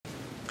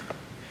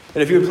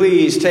And if you would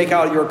please take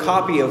out your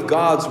copy of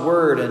God's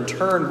Word and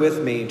turn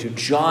with me to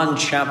John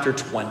chapter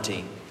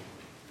 20.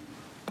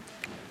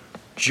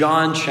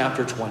 John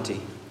chapter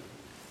 20.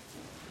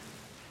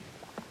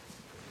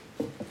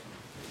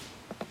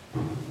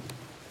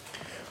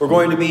 We're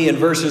going to be in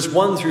verses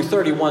 1 through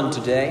 31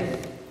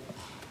 today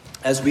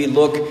as we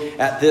look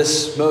at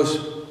this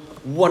most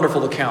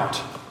wonderful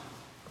account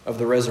of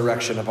the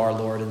resurrection of our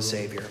Lord and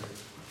Savior.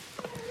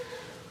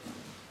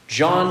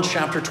 John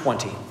chapter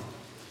 20.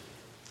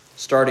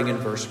 Starting in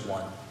verse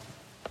 1.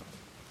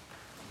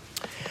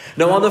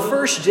 Now on the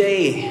first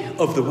day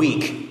of the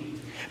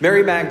week,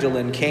 Mary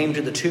Magdalene came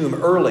to the tomb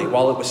early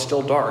while it was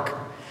still dark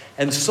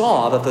and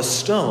saw that the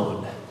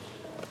stone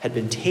had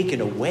been taken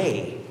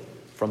away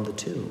from the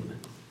tomb.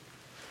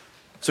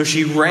 So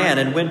she ran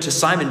and went to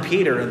Simon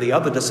Peter and the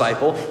other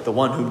disciple, the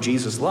one whom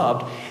Jesus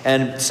loved,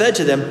 and said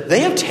to them, "They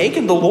have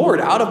taken the Lord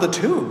out of the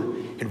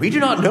tomb, and we do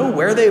not know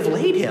where they have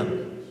laid him."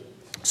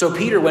 So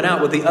Peter went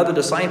out with the other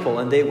disciple,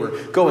 and they were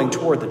going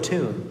toward the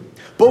tomb.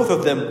 Both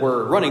of them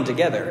were running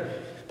together,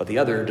 but the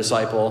other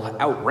disciple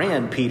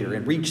outran Peter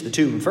and reached the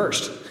tomb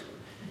first.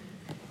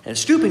 And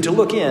stooping to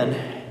look in,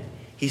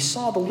 he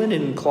saw the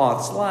linen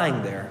cloths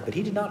lying there, but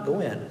he did not go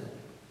in.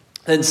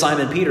 Then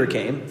Simon Peter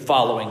came,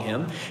 following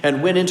him,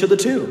 and went into the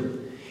tomb.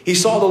 He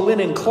saw the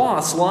linen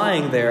cloths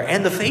lying there,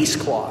 and the face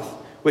cloth,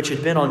 which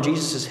had been on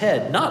Jesus'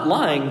 head, not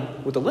lying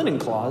with the linen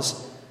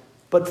cloths,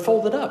 but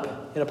folded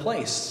up in a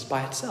place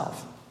by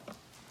itself.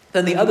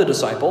 Then the other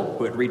disciple,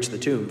 who had reached the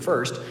tomb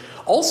first,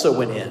 also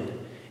went in,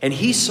 and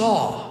he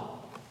saw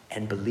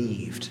and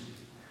believed.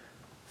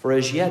 For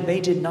as yet they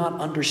did not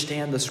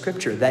understand the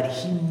scripture, that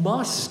he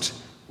must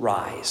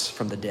rise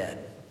from the dead.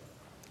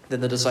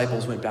 Then the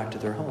disciples went back to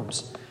their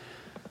homes.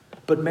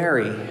 But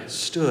Mary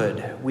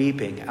stood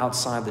weeping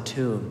outside the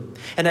tomb.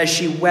 And as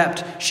she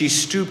wept, she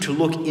stooped to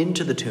look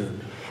into the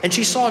tomb. And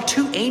she saw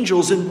two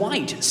angels in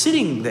white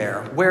sitting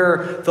there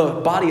where the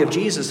body of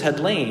Jesus had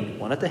lain,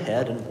 one at the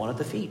head and one at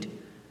the feet.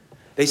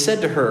 They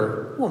said to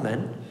her,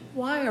 "Woman,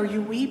 why are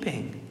you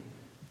weeping?"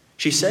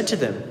 She said to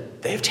them,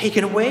 "They have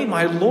taken away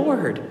my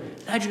Lord,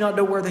 and I do not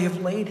know where they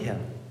have laid him."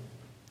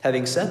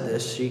 Having said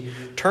this, she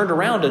turned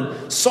around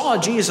and saw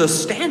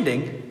Jesus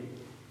standing,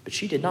 but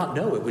she did not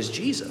know it was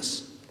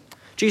Jesus.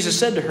 Jesus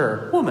said to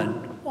her,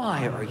 "Woman,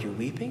 why are you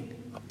weeping?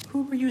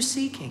 Who are you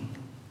seeking?"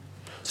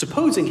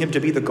 Supposing him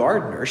to be the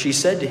gardener, she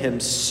said to him,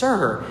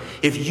 "Sir,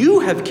 if you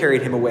have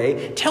carried him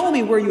away, tell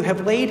me where you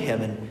have laid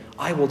him, and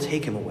I will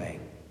take him away."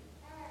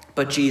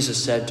 But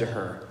Jesus said to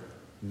her,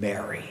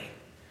 "Mary."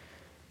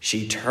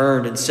 She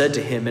turned and said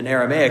to him in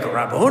Aramaic,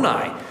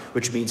 "Rabboni,"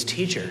 which means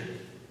teacher.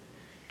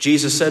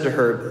 Jesus said to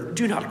her,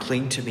 "Do not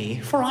cling to me,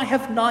 for I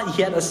have not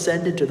yet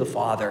ascended to the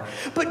Father.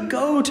 But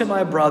go to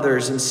my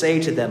brothers and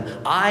say to them,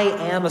 I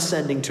am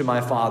ascending to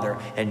my Father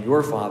and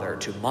your Father,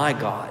 to my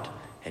God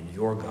and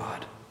your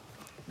God."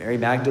 Mary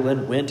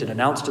Magdalene went and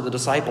announced to the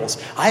disciples,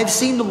 "I have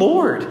seen the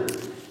Lord,"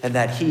 and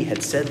that he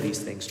had said these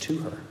things to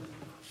her.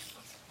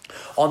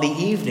 On the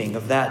evening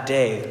of that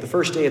day, the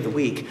first day of the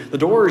week, the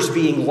doors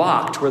being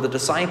locked where the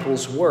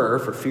disciples were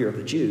for fear of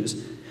the Jews,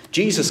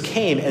 Jesus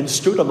came and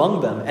stood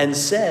among them and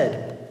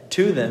said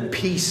to them,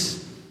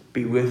 "Peace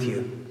be with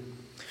you."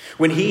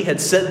 When he had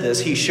said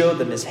this, he showed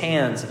them his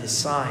hands and his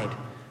side.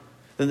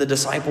 Then the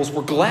disciples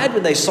were glad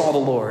when they saw the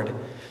Lord.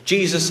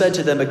 Jesus said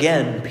to them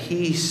again,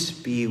 "Peace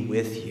be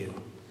with you.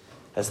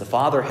 As the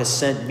Father has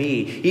sent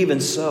me, even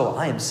so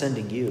I am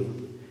sending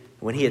you."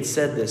 When he had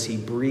said this, he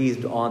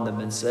breathed on them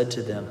and said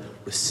to them,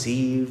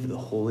 "Receive the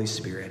Holy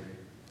Spirit.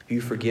 If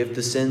you forgive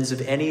the sins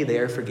of any, they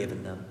are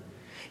forgiven them.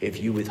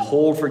 If you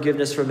withhold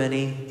forgiveness from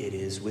any, it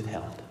is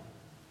withheld."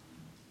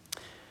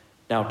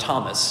 Now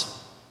Thomas,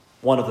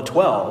 one of the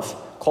 12,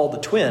 called the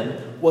twin,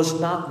 was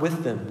not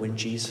with them when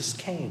Jesus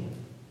came.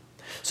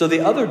 So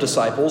the other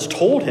disciples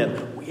told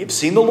him, "We have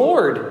seen the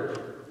Lord."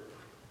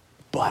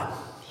 But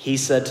he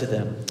said to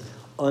them,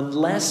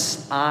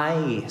 "Unless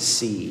I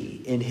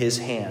see in his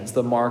hands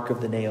the mark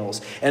of the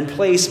nails, and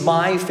place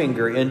my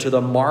finger into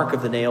the mark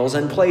of the nails,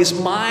 and place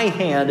my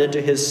hand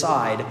into his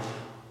side,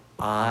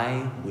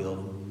 I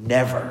will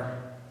never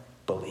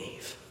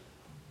believe."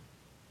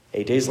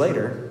 8 days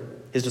later,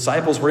 his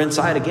disciples were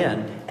inside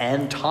again,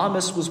 and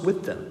Thomas was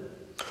with them.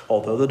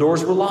 Although the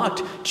doors were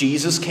locked,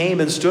 Jesus came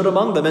and stood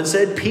among them and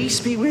said, "Peace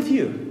be with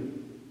you."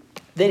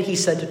 Then he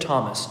said to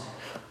Thomas,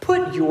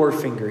 "Put your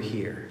finger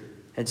here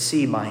and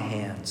see my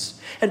hands,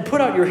 and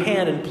put out your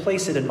hand and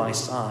place it in my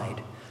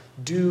side.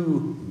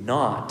 Do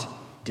not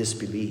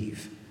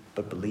disbelieve,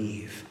 but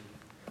believe."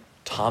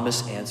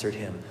 Thomas answered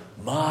him,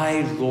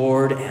 "My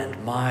Lord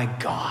and my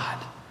God."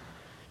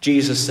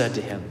 Jesus said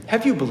to him,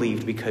 "Have you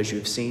believed because you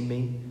have seen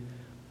me?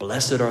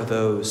 Blessed are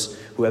those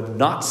who have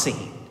not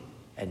seen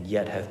and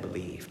yet have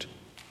believed."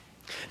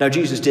 Now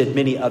Jesus did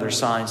many other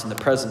signs in the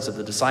presence of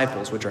the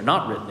disciples, which are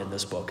not written in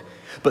this book.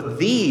 But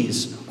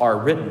these are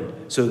written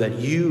so that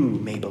you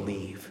may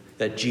believe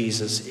that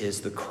Jesus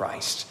is the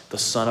Christ, the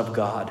Son of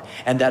God,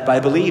 and that by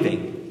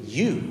believing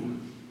you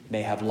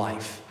may have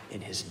life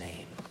in his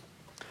name.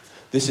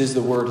 This is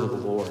the word of the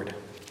Lord.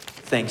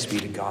 Thanks be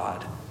to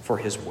God for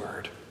his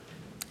word.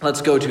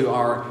 Let's go to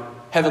our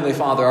Heavenly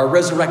Father, our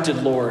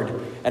resurrected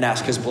Lord, and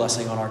ask his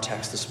blessing on our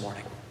text this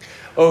morning.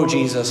 Oh,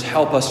 Jesus,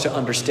 help us to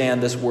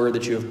understand this word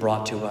that you have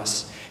brought to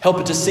us. Help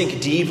it to sink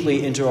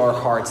deeply into our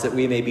hearts that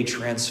we may be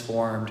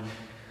transformed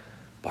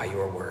by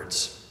your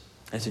words.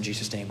 And it's in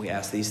Jesus' name we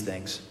ask these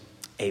things.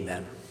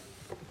 Amen.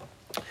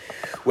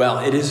 Well,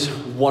 it is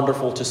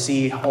wonderful to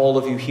see all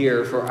of you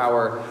here for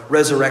our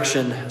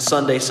Resurrection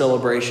Sunday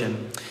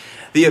celebration.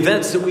 The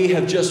events that we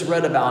have just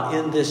read about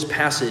in this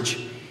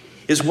passage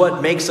is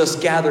what makes us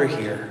gather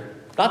here,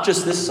 not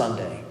just this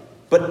Sunday,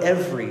 but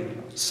every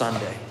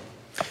Sunday.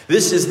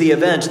 This is the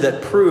event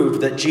that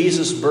proved that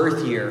Jesus'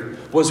 birth year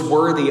was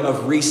worthy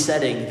of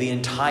resetting the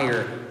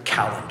entire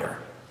calendar.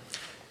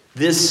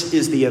 This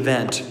is the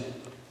event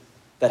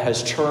that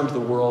has turned the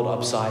world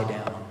upside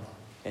down.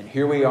 And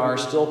here we are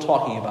still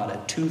talking about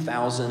it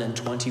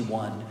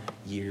 2021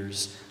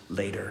 years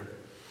later.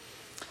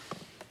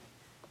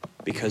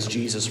 Because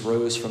Jesus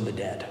rose from the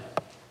dead.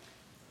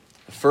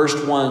 The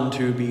first one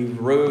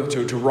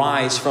to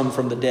rise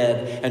from the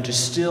dead and to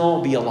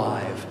still be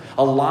alive.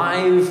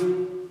 Alive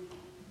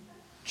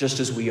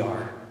just as we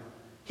are.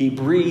 He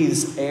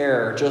breathes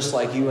air just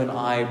like you and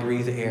I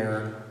breathe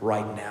air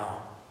right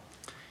now.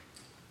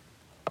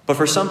 But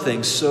for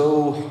something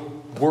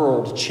so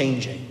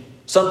world-changing,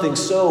 something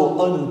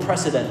so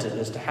unprecedented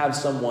as to have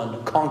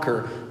someone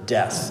conquer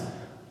death,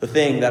 the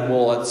thing that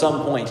will at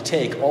some point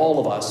take all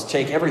of us,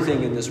 take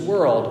everything in this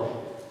world,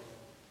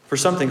 for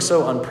something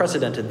so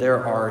unprecedented,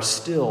 there are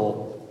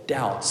still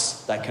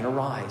doubts that can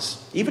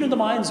arise, even in the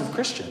minds of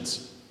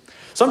Christians.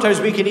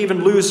 Sometimes we can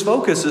even lose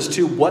focus as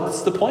to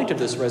what's the point of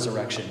this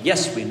resurrection.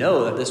 Yes, we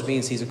know that this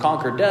means he's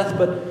conquered death,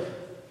 but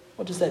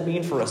what does that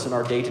mean for us in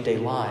our day-to-day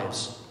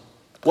lives?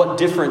 What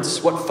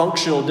difference, what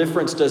functional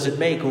difference does it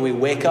make when we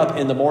wake up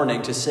in the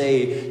morning to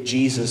say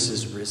Jesus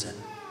is risen?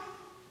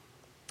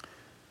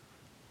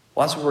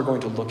 Well, that's what we're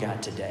going to look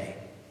at today.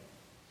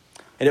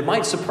 And it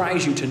might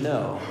surprise you to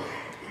know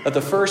that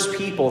the first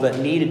people that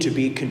needed to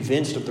be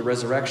convinced of the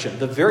resurrection,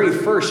 the very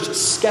first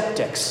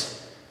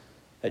skeptics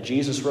that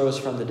Jesus rose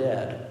from the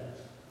dead,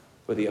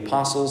 were the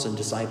apostles and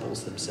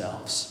disciples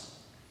themselves.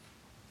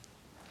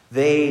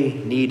 They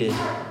needed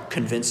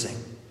convincing.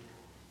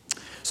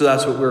 So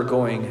that's what we're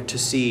going to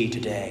see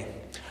today.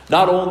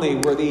 Not only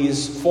were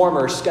these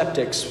former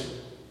skeptics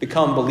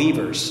become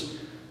believers,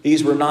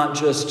 these were not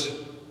just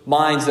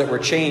minds that were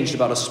changed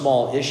about a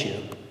small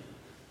issue.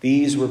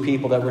 These were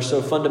people that were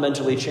so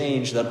fundamentally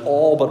changed that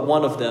all but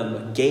one of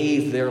them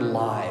gave their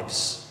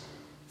lives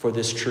for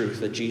this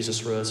truth that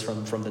Jesus rose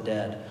from the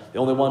dead. The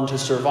only one to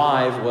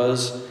survive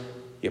was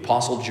the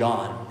Apostle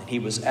John, and he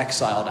was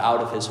exiled out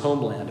of his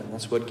homeland, and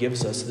that's what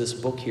gives us this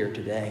book here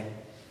today.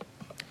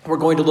 We're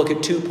going to look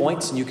at 2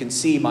 points, and you can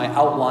see my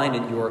outline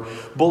in your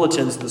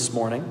bulletins this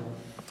morning.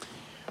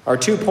 Our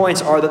 2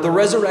 points are that the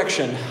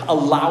resurrection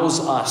allows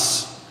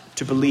us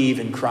to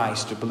believe in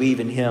Christ, to believe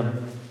in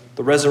him.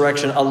 The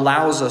resurrection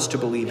allows us to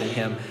believe in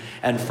him.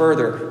 And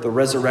further, the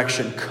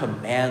resurrection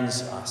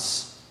commands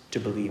us to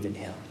believe in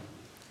him.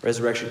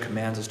 Resurrection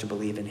commands us to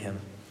believe in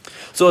him.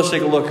 So let's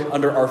take a look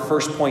under our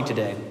first point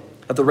today,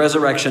 that the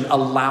resurrection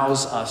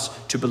allows us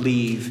to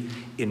believe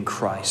in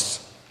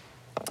Christ.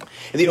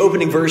 In the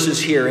opening verses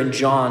here in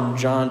John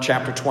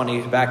chapter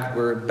 20,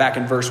 we're back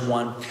in verse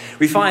 1,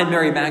 we find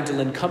Mary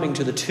Magdalene coming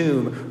to the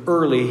tomb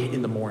early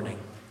in the morning.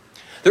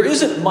 There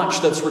isn't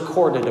much that's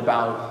recorded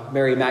about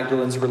Mary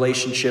Magdalene's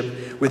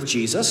relationship with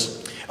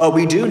Jesus.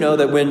 We do know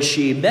that when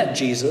she met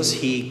Jesus,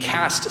 he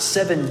cast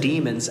 7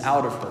 demons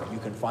out of her. You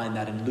can find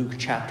that in Luke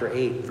chapter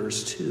 8,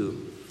 verse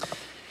 2.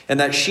 And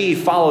that she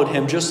followed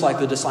him just like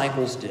the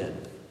disciples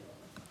did.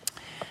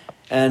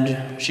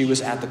 And she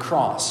was at the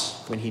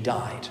cross when he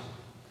died.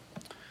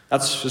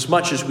 That's as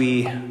much as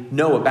we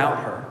know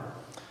about her.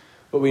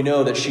 But we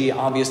know that she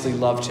obviously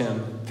loved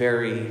him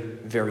very,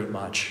 very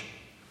much.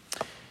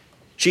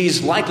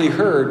 She's likely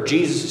heard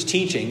Jesus'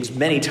 teachings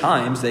many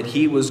times that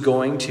he was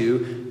going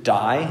to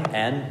die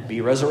and be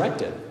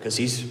resurrected, because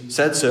he's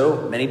said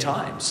so many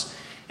times.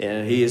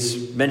 And he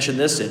has mentioned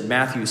this in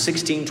Matthew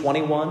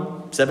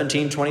 16:21,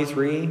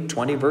 17:23,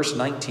 20 verse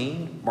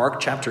 19, Mark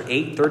chapter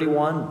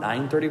 8:31,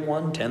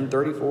 9:31,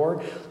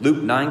 10:34, Luke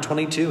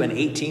 9:22, and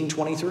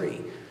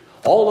 18:23.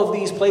 All of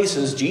these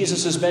places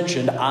Jesus has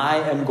mentioned,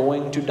 I am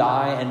going to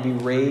die and be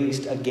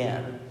raised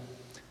again.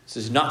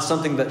 This is not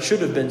something that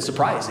should have been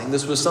surprising.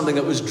 This was something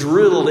that was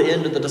drilled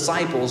into the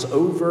disciples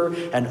over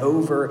and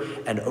over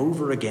and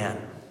over again.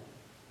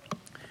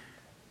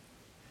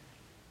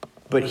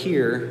 But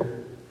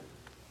here,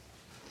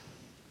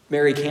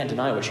 Mary can't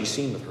deny what she's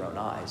seen with her own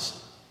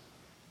eyes.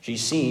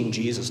 She's seen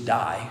Jesus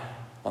die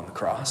on the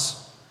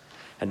cross,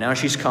 and now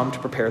she's come to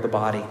prepare the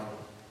body.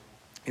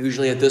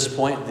 Usually at this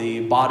point, the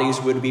bodies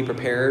would be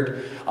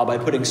prepared by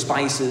putting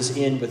spices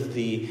in with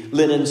the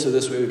linen, so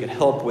this way we could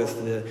help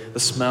with the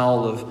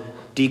smell of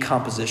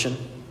decomposition.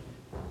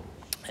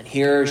 And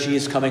here she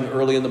is coming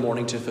early in the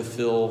morning to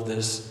fulfill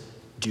this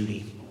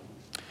duty.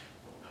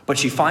 But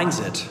she finds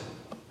it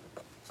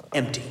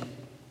empty.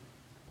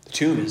 The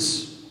tomb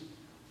is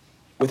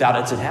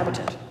without its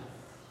inhabitant.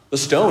 The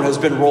stone has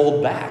been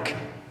rolled back.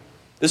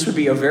 This would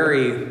be a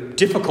very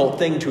difficult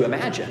thing to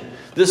imagine.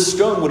 This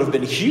stone would have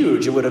been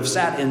huge. It would have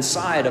sat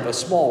inside of a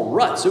small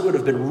rut. So it would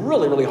have been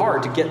really, really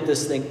hard to get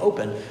this thing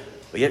open.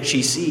 But yet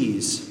she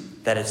sees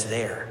that it's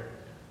there.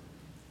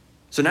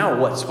 So now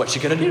what's she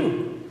going to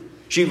do?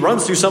 She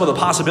runs through some of the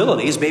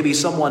possibilities. Maybe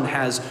someone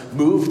has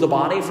moved the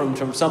body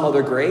from some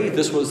other grave.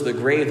 This was the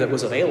grave that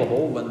was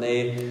available when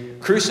they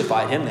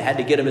crucified him. They had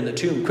to get him in the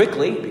tomb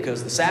quickly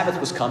because the Sabbath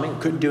was coming.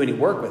 Couldn't do any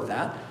work with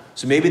that.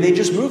 So maybe they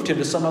just moved him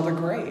to some other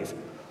grave.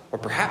 Or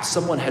perhaps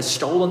someone has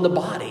stolen the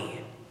body.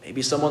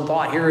 Maybe someone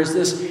thought, here is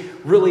this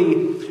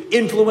really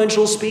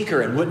influential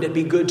speaker, and wouldn't it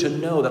be good to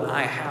know that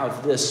I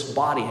have this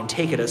body and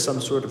take it as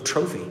some sort of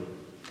trophy?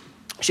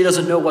 She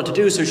doesn't know what to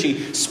do, so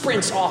she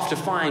sprints off to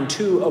find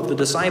two of the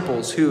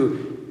disciples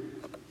who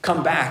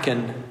come back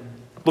and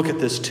look at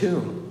this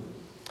tomb.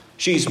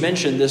 She's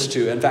mentioned this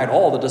to, in fact,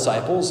 all the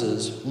disciples,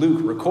 as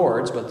Luke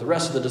records, but the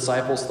rest of the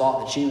disciples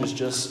thought that she was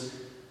just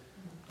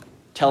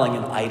telling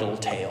an idle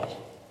tale.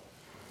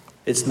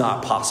 It's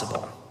not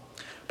possible.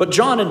 But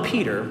John and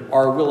Peter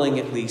are willing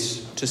at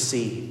least to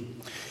see.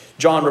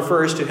 John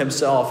refers to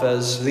himself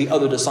as the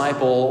other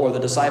disciple, or the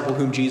disciple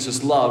whom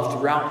Jesus loved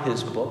throughout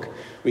his book.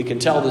 We can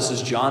tell this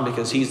is John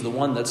because he's the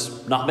one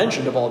that's not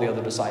mentioned of all the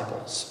other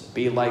disciples. It'd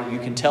be like you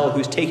can tell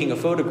who's taking a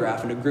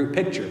photograph in a group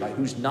picture by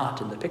who's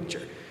not in the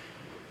picture.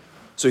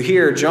 So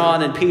here,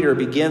 John and Peter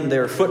begin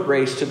their foot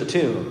race to the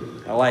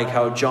tomb. I like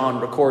how John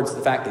records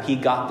the fact that he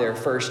got there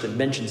first and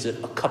mentions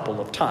it a couple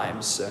of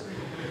times.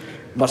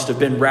 Must have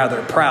been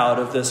rather proud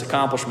of this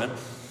accomplishment.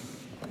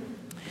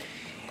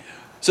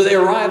 So they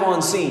arrive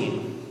on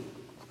scene,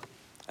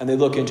 and they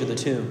look into the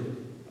tomb.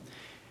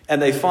 And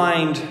they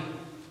find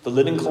the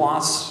linen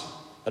cloths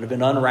that have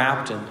been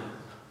unwrapped and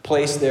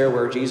placed there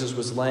where Jesus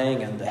was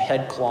laying, and the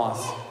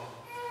headcloth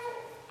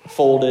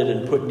folded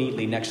and put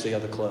neatly next to the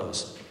other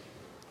clothes.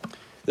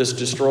 This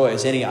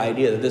destroys any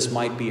idea that this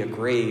might be a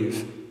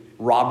grave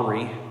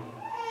robbery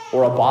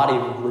or a body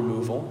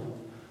removal.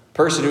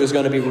 Person who is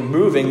going to be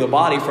removing the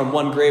body from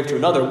one grave to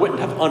another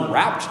wouldn't have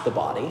unwrapped the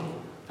body.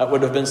 That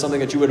would have been something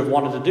that you would have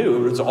wanted to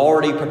do. It was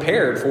already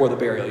prepared for the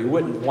burial. You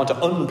wouldn't want to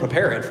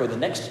unprepare it for the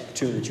next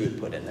tomb that you would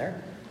put in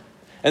there.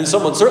 And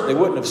someone certainly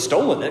wouldn't have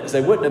stolen it because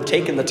they wouldn't have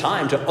taken the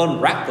time to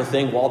unwrap the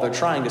thing while they're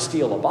trying to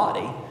steal a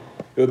body.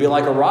 It would be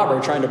like a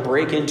robber trying to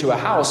break into a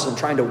house and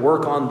trying to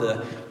work on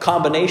the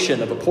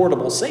combination of a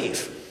portable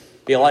safe.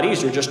 It'd be a lot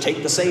easier to just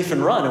take the safe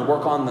and run and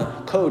work on the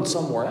code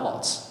somewhere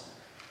else.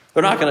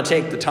 They're not going to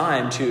take the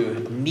time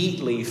to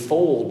neatly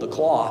fold the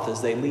cloth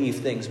as they leave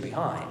things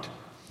behind.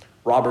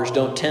 Robbers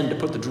don't tend to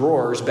put the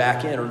drawers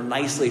back in or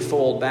nicely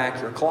fold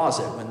back your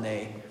closet when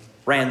they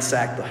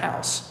ransack the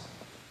house.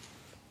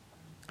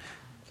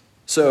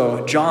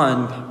 So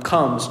John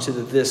comes to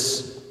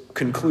this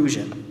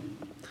conclusion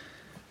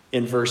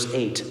in verse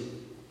 8.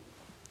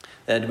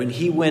 That when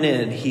he went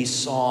in, he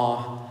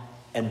saw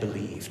and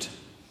believed.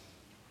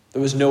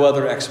 There was no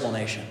other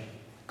explanation.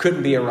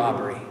 Couldn't be a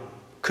robbery.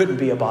 Couldn't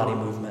be a body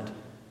movement.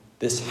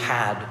 This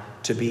had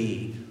to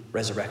be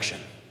resurrection.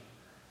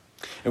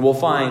 And we'll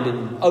find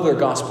in other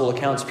gospel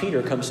accounts,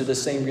 Peter comes to the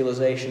same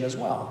realization as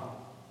well.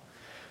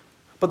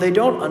 But they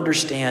don't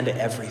understand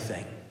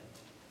everything.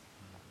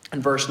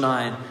 In verse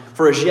 9,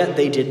 for as yet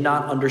they did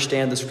not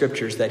understand the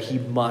scriptures that he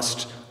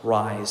must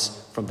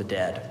rise from the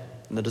dead.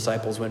 And the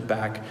disciples went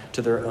back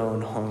to their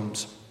own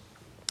homes.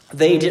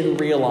 They didn't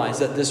realize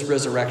that this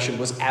resurrection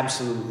was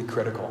absolutely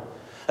critical.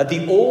 That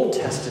the Old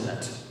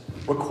Testament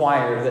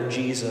required that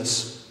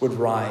Jesus would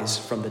rise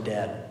from the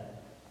dead.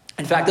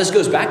 In fact, this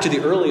goes back to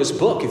the earliest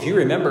book. If you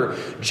remember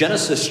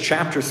Genesis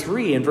chapter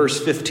 3 and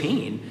verse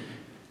 15,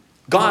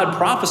 God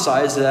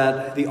prophesies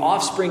that the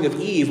offspring of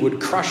Eve would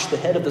crush the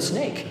head of the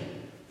snake.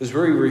 It's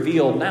very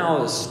revealed now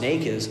the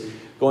snake is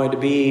going to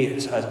be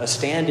a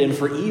stand-in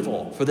for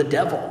evil, for the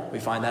devil. We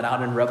find that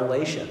out in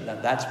Revelation,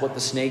 that that's what the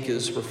snake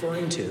is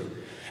referring to.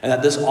 And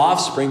that this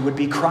offspring would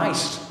be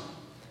Christ.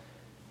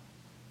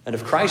 And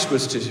if Christ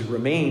was to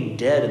remain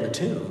dead in the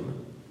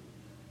tomb,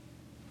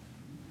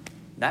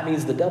 that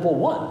means the devil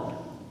won.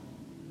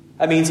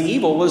 That means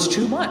evil was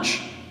too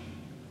much.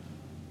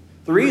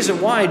 The reason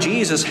why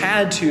Jesus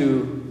had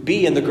to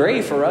be in the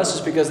grave for us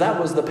is because that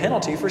was the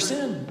penalty for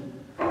sin.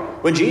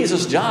 When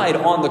Jesus died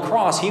on the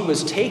cross, he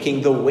was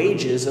taking the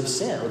wages of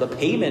sin, or the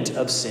payment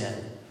of sin.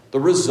 The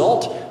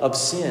result of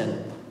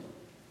sin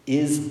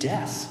is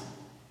death.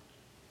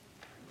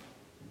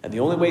 And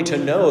the only way to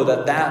know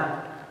that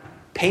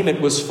that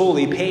payment was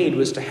fully paid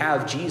was to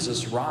have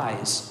Jesus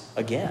rise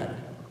again.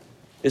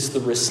 It's the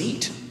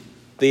receipt,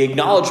 the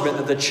acknowledgement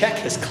that the check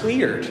has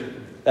cleared,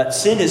 that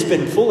sin has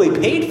been fully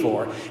paid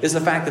for, is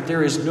the fact that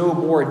there is no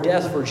more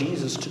death for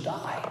Jesus to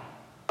die.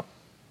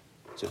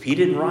 So if he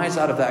didn't rise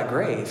out of that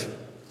grave,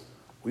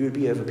 we would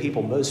be of the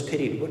people most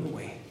pitied, wouldn't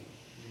we?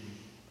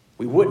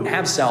 We wouldn't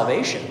have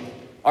salvation.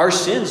 Our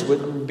sins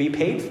wouldn't be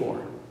paid for.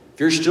 If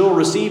you're still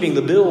receiving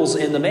the bills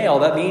in the mail,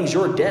 that means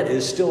your debt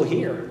is still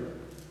here.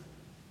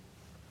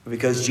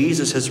 Because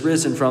Jesus has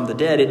risen from the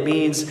dead, it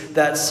means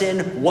that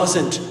sin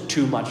wasn't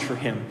too much for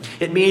him.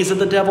 It means that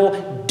the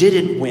devil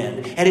didn't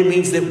win. And it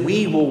means that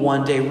we will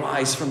one day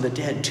rise from the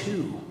dead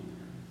too.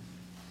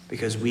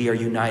 Because we are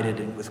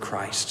united with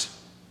Christ.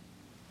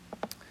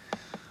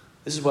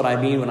 This is what I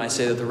mean when I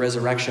say that the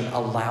resurrection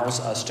allows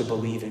us to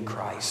believe in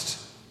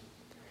Christ.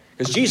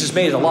 Because Jesus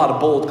made a lot of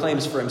bold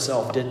claims for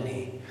himself, didn't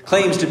he?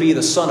 Claims to be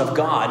the Son of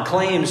God.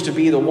 Claims to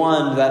be the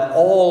one that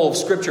all of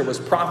Scripture was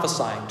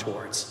prophesying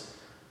towards.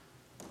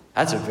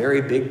 That's a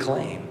very big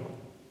claim.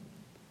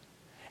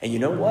 And you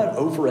know what?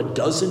 Over a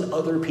dozen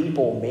other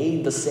people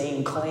made the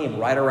same claim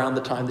right around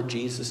the time that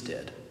Jesus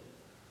did.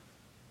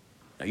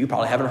 Now, you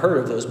probably haven't heard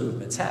of those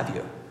movements, have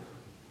you?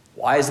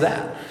 Why is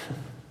that?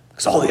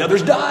 Because all the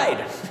others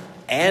died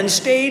and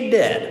stayed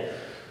dead.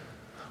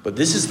 But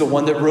this is the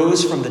one that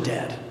rose from the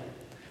dead.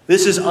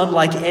 This is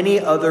unlike any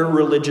other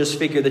religious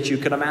figure that you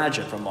can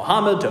imagine. From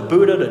Muhammad to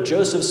Buddha to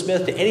Joseph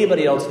Smith to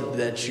anybody else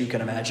that you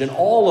can imagine,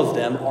 all of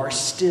them are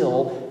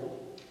still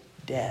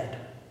dead.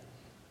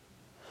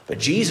 But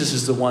Jesus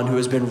is the one who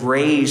has been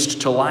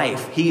raised to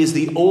life. He is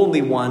the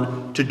only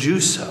one to do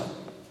so.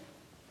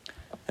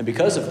 And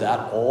because of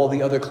that, all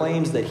the other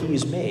claims that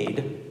he's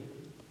made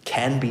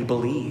can be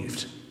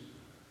believed.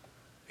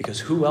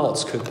 Because who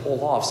else could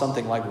pull off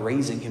something like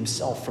raising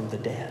himself from the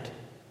dead?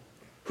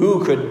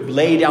 Who could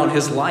lay down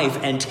his life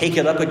and take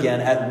it up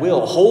again at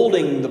will,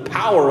 holding the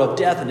power of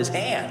death in his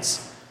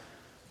hands?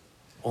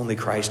 Only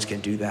Christ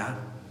can do that.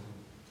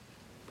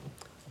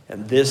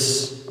 And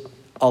this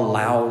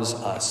allows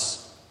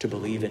us to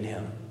believe in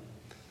him.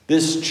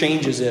 This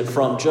changes it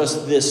from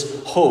just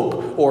this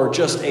hope or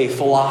just a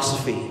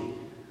philosophy,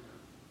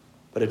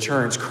 but it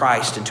turns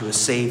Christ into a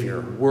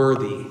Savior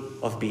worthy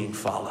of being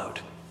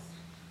followed.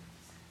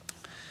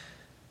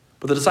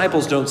 But the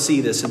disciples don't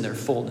see this in their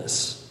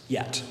fullness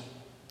yet.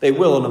 They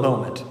will in a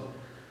moment.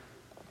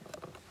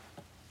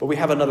 But we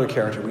have another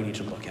character we need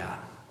to look at,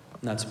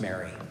 and that's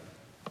Mary.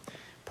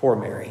 Poor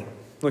Mary.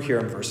 Look here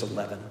in verse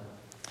 11.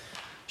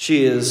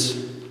 She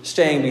is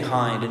staying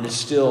behind and is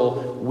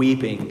still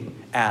weeping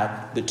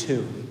at the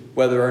tomb.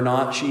 Whether or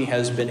not she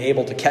has been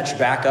able to catch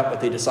back up with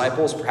the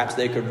disciples, perhaps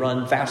they could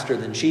run faster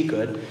than she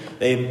could.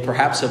 They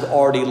perhaps have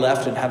already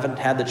left and haven't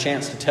had the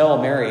chance to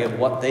tell Mary of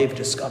what they've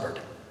discovered.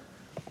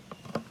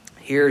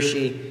 Here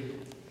she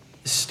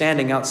is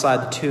standing outside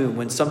the tomb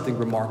when something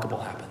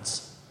remarkable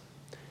happens.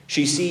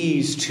 She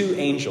sees two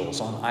angels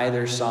on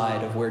either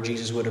side of where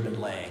Jesus would have been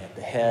laying, at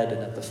the head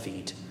and at the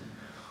feet.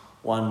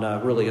 One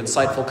really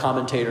insightful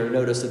commentator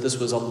noticed that this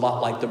was a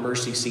lot like the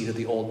mercy seat of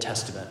the Old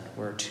Testament,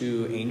 where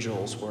two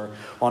angels were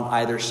on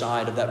either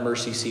side of that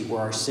mercy seat where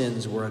our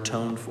sins were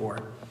atoned for.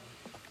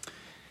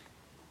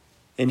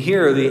 And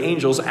here the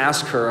angels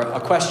ask her a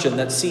question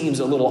that seems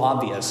a little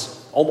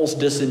obvious, almost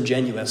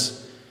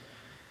disingenuous.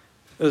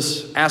 It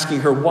was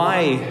asking her,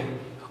 "Why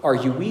are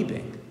you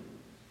weeping?"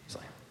 He's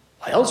like,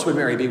 "Why else would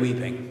Mary be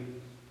weeping?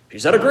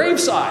 She's at a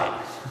graveside.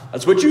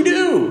 That's what you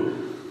do."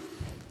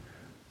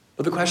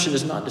 But the question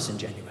is not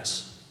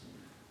disingenuous.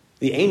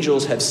 The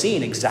angels have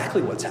seen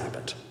exactly what's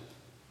happened.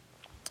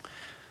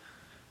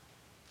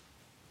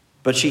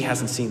 But she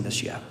hasn't seen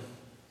this yet.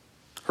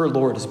 Her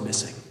Lord is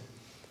missing.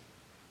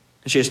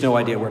 And she has no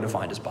idea where to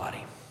find his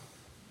body.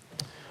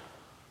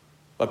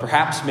 But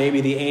perhaps maybe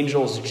the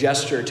angels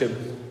gesture to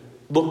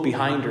look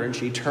behind her, and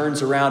she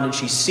turns around and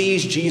she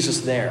sees Jesus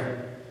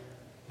there.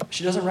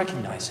 She doesn't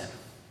recognize him.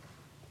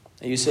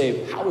 And you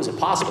say, how is it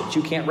possible that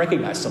you can't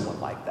recognize someone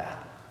like that?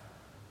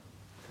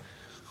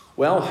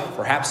 Well,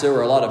 perhaps there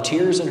were a lot of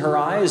tears in her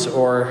eyes,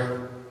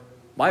 or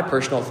my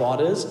personal thought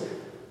is,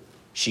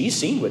 she's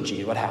seen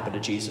what happened to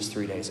Jesus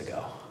 3 days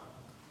ago.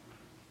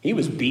 He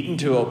was beaten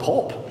to a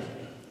pulp,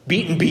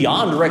 beaten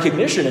beyond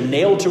recognition and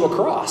nailed to a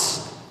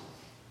cross.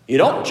 You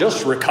don't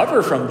just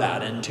recover from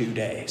that in 2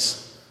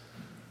 days.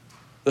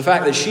 The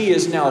fact that she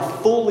is now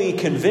fully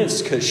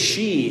convinced because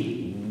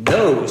she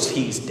knows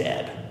he's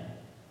dead.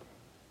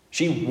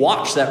 She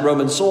watched that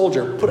Roman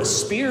soldier put a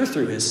spear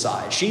through his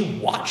side. She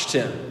watched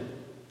him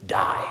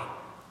die.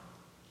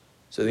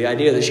 So the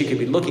idea that she could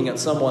be looking at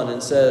someone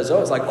and says,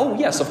 oh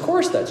yes, of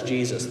course that's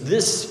Jesus.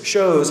 This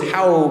shows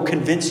how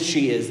convinced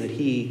she is that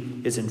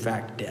he is in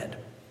fact dead.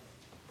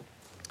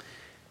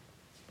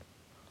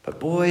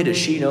 But boy, does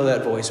she know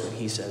that voice when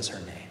he says her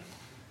name.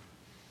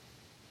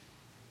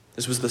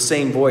 This was the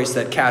same voice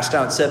that cast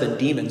out 7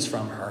 demons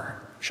from her.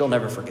 She'll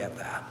never forget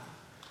that.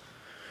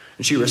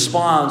 And she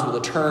responds with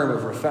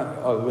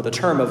a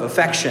term of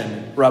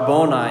affection,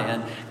 Rabboni,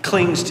 and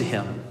clings to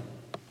him.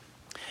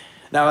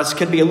 Now, it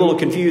can be a little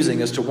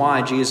confusing as to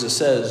why Jesus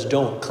says,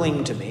 "Don't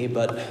cling to me,"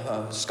 but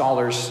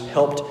scholars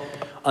helped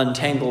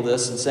untangle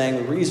this and saying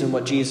the reason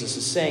what Jesus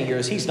is saying here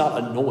is he's not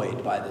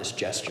annoyed by this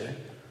gesture.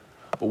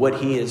 But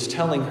what he is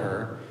telling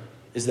her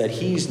is that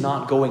he's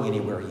not going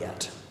anywhere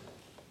yet.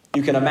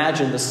 You can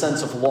imagine the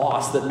sense of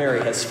loss that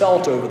Mary has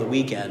felt over the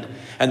weekend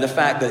and the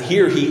fact that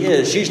here he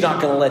is, she's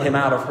not going to let him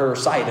out of her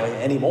sight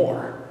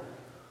anymore.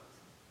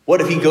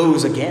 What if he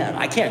goes again?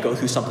 I can't go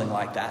through something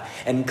like that.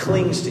 And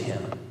clings to him.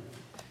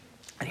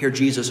 And here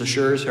Jesus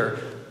assures her,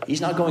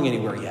 he's not going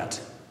anywhere yet.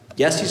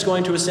 Yes, he's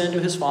going to ascend to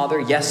his Father.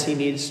 Yes, he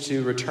needs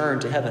to return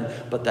to heaven,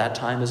 but that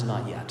time is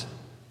not yet.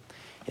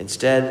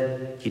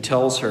 Instead, he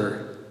tells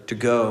her to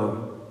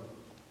go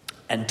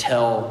and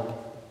tell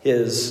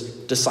his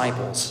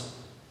disciples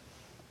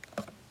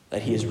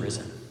that he is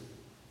risen.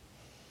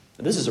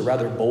 And this is a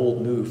rather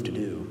bold move to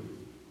do.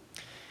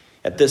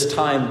 At this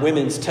time,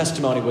 women's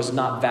testimony was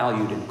not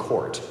valued in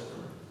court.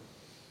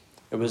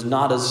 It was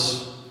not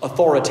as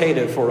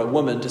authoritative for a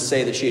woman to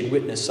say that she had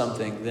witnessed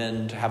something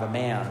than to have a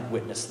man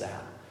witness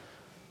that.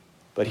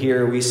 But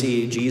here we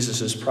see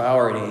Jesus'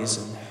 priorities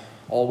and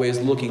always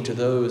looking to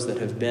those that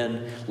have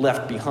been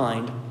left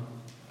behind.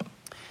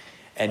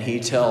 And he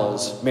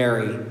tells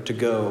Mary to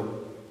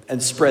go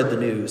and spread the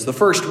news. The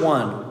first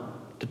one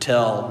to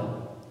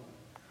tell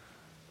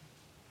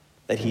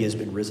that he has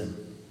been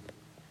risen.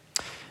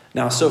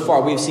 Now, so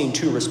far, we've seen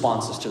two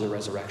responses to the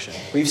resurrection.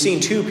 We've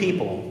seen three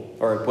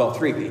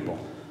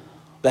people,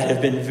 that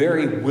have been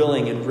very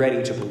willing and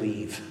ready to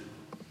believe.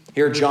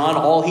 Here, John,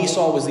 all he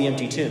saw was the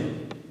empty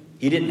tomb.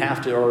 He didn't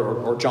have to,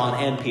 or John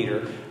and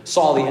Peter,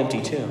 saw the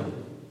empty tomb.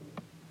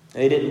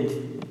 They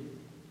didn't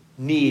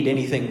need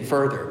anything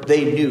further.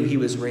 They knew he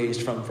was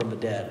raised from the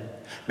dead.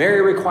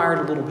 Mary required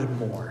a little bit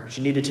more.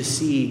 She needed to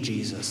see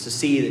Jesus, to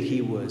see that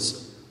he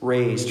was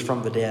raised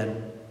from the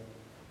dead.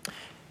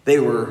 They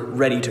were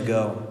ready to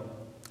go.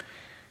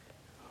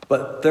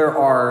 But there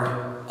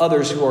are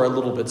others who are a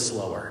little bit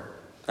slower.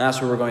 And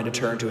that's where we're going to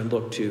turn to and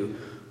look to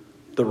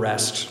the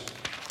rest,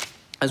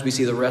 as we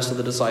see the rest of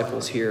the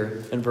disciples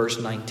here in verse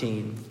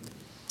 19.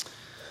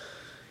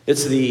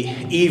 It's the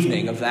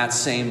evening of that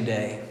same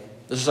day.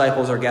 The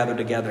disciples are gathered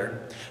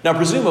together. Now,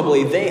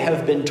 presumably, they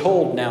have been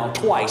told now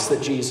twice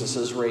that Jesus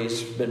has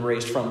been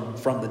raised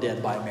from the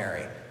dead by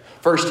Mary.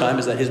 First time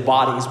is that his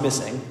body is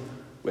missing,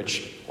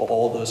 which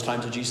all those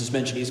times that Jesus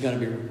mentioned he's going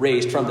to be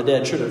raised from the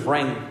dead should have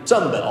rang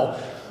some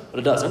bell, but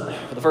it doesn't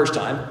for the first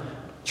time.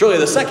 Surely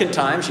the second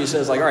time, she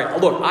says, all right,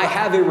 look, I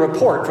have a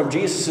report from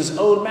Jesus'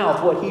 own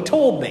mouth, what he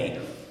told me.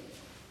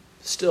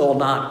 Still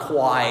not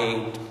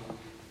quite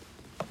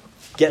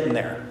getting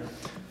there.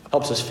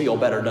 Helps us feel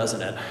better,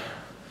 doesn't it?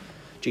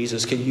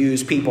 Jesus can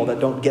use people that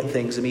don't get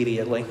things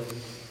immediately.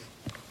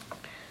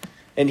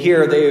 And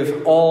here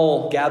they've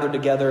all gathered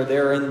together.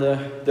 They're in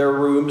their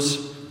rooms.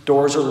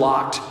 Doors are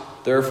locked.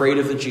 They're afraid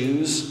of the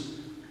Jews.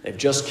 They've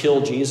just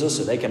killed Jesus,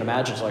 so they can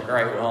imagine it's like, all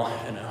right, well,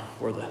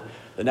 we're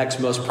the next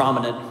most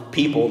prominent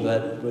people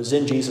that was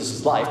in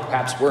Jesus' life.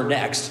 Perhaps we're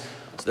next.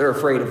 So they're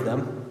afraid of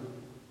them.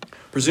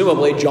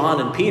 Presumably, John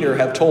and Peter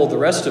have told the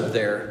rest of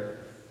their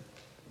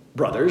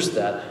brothers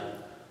that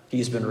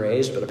he's been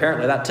raised, but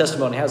apparently that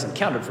testimony hasn't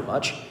counted for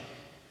much.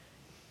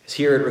 Because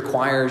here it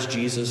requires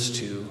Jesus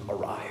to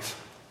arrive.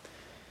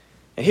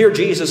 And here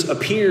Jesus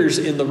appears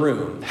in the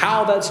room.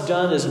 How that's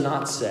done is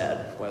not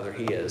said, whether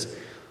he is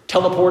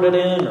teleported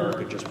in or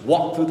could just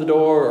walk through the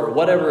door or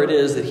whatever it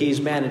is that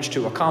he's managed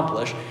to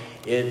accomplish.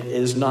 There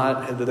is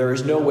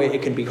no way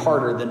it can be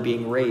harder than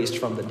being raised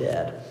from the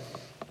dead.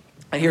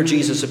 And here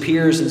Jesus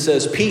appears and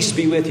says, "Peace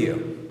be with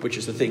you," which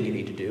is the thing you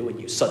need to do when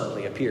you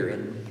suddenly appear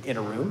in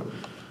a room.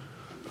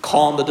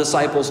 Calm the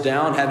disciples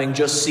down, having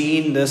just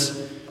seen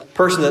this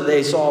person that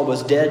they saw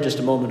was dead just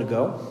a moment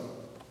ago.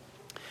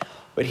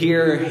 But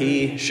here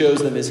he shows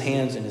them his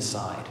hands and his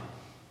side.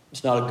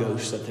 It's not a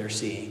ghost that they're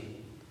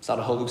seeing. It's not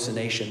a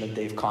hallucination that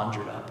they've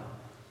conjured up.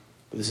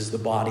 But this is the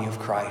body of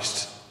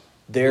Christ.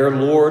 Their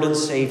Lord and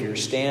Savior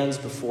stands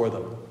before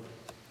them.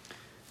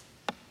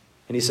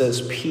 And he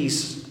says,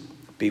 "Peace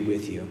be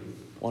with you."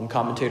 One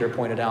commentator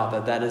pointed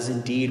out that is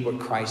indeed what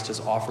Christ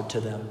has offered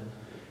to them.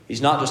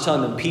 He's not just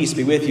telling them, "Peace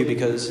be with you,"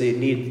 because they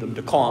need them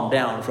to calm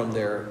down from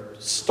their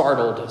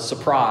startled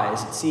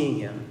surprise at seeing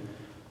him,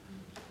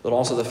 but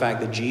also the fact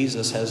that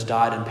Jesus has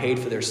died and paid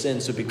for their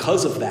sins. So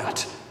because of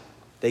that,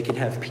 they can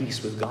have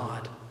peace with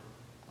God.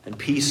 And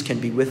peace can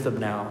be with them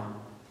now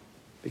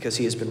because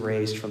he has been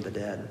raised from the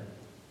dead.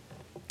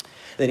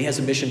 Then he has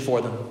a mission for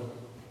them.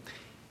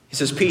 He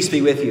says, "Peace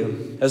be with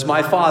you. As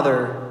my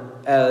Father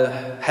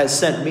has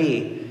sent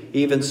me,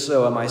 even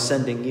so am I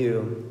sending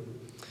you."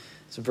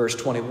 It's in verse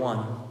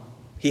 21.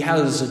 He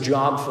has a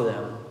job for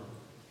them.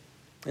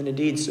 And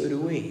indeed, so do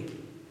we.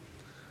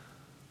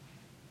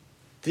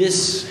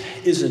 This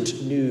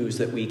isn't news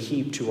that we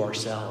keep to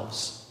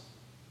ourselves.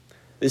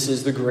 This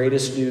is the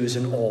greatest news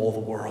in all the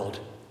world.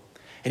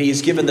 And he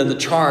has given them the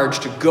charge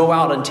to go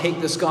out and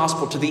take this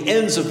gospel to the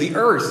ends of the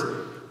earth,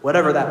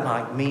 whatever that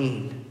might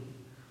mean.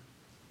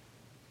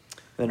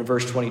 And then in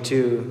verse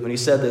 22, when he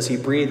said this, he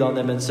breathed on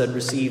them and said,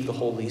 "Receive the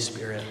Holy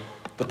Spirit,"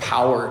 the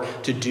power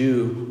to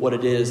do what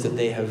it is that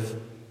they have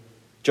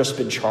just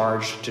been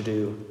charged to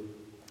do.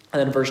 And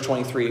then in verse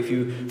 23, if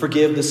you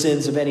forgive the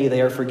sins of any,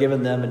 they are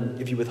forgiven them. And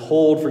if you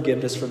withhold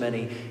forgiveness from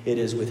any, it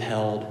is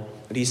withheld.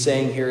 What he's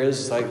saying here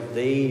is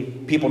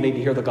people need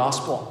to hear the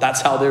gospel.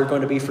 That's how they're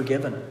going to be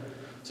forgiven.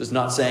 This is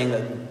not saying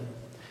that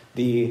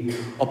the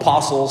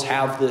apostles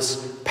have this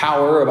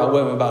power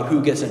about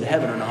who gets into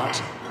heaven or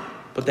not,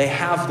 but they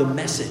have the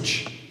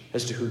message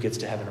as to who gets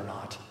to heaven or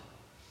not.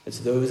 It's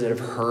those that have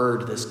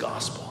heard this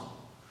gospel.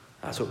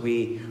 That's what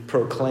we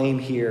proclaim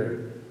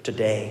here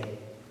today.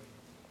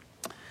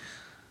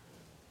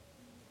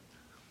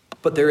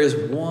 But there is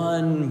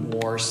one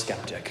more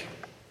skeptic,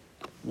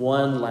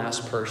 one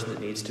last person that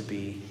needs to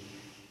be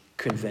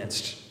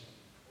convinced.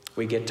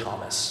 We get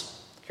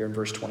Thomas here in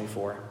verse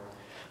 24.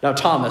 Now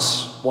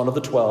Thomas, one of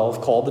the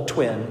 12, called the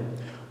twin,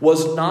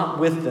 was not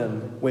with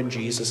them when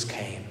Jesus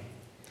came.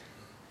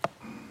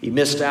 He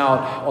missed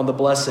out on the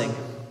blessing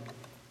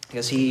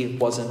because he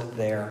wasn't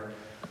there.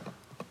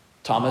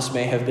 Thomas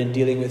may have been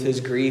dealing with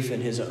his grief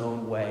in his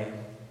own way.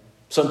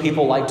 Some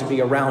people like to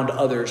be around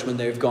others when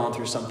they've gone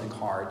through something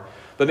hard.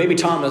 But maybe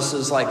Thomas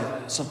is like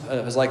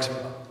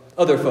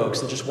other folks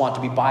that just want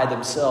to be by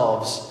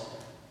themselves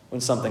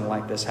when something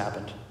like this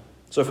happened.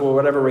 So for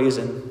whatever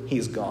reason,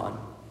 he's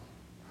gone.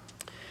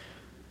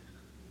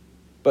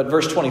 But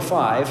verse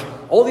 25,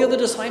 all the other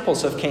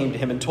disciples have came to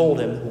him and told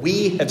him,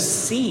 "We have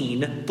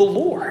seen the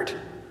Lord."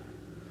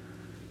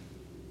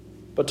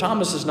 But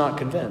Thomas is not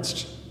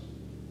convinced,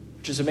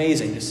 which is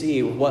amazing to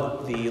see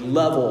what the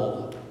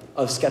level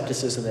of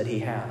skepticism that he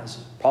has.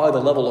 Probably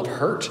the level of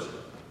hurt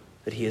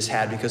that he has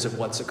had because of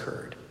what's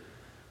occurred.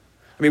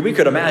 I mean, we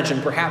could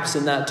imagine perhaps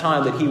in that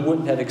time that he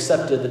wouldn't have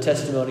accepted the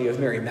testimony of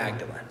Mary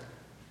Magdalene.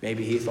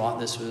 Maybe he thought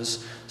this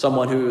was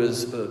someone who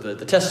is,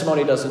 the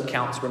testimony doesn't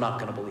count, so we're not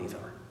going to believe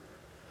her.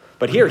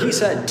 But here he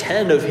said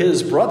 10 of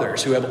his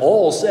brothers who have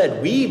all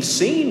said, "We've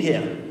seen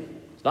him."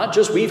 It's not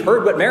just we've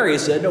heard what Mary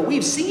said, no,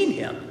 we've seen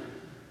him.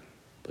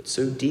 But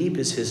so deep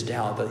is his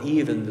doubt that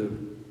even the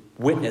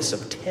witness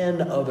of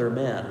 10 other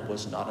men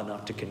was not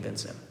enough to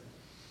convince him.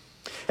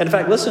 And in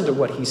fact, listen to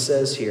what he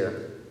says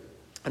here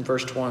in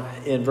verse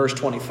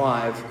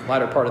 25,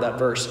 latter part of that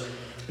verse.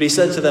 But he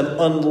said to them,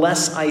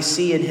 "Unless I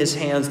see in his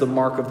hands the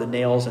mark of the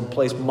nails and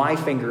place my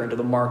finger into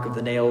the mark of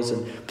the nails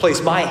and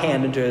place my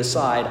hand into his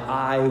side,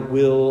 I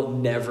will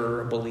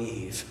never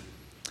believe."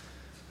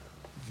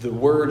 The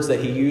words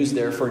that he used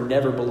there for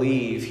never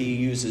believe, he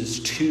uses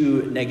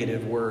two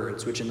negative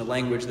words, which in the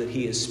language that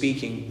he is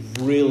speaking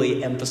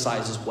really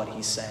emphasizes what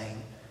he's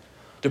saying.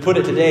 To put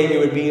it today, it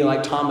would be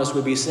like Thomas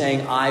would be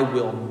saying, "I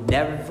will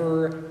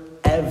never,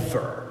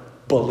 ever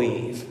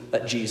believe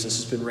that Jesus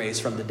has been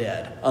raised from the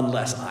dead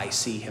unless I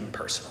see him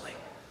personally."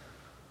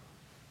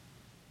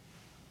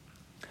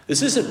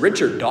 This isn't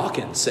Richard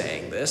Dawkins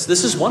saying this.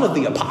 This is one of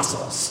the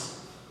apostles.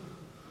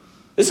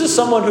 This is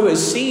someone who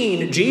has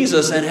seen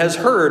Jesus and has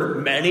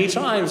heard many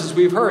times, as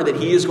we've heard, that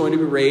he is going to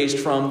be raised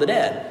from the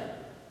dead.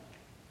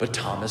 But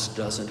Thomas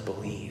doesn't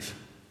believe.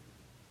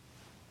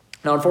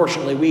 Now,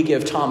 unfortunately, we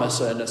give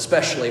Thomas an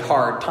especially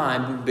hard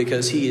time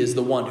because he is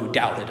the one who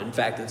doubted. In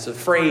fact, it's a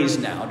phrase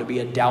now to be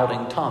a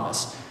doubting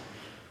Thomas.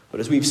 But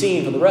as we've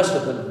seen from the rest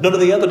of them, none of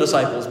the other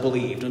disciples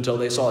believed until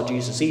they saw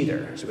Jesus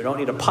either. So we don't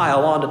need to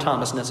pile on to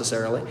Thomas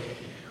necessarily.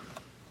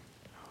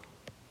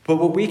 But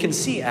what we can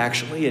see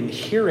actually in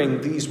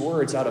hearing these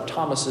words out of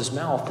Thomas's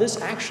mouth, this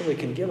actually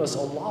can give us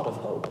a lot of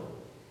hope.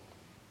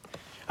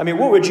 I mean,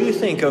 what would you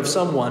think of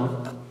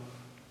someone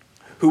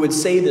who would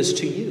say this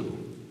to you?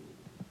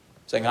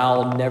 Saying,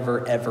 "I'll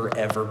never, ever,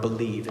 ever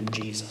believe in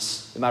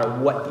Jesus, no matter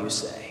what you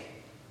say."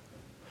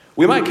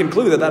 We might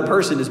conclude that that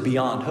person is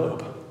beyond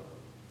hope,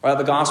 or that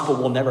the gospel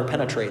will never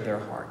penetrate their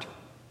heart.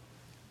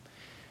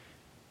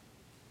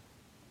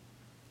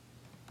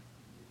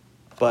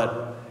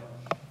 But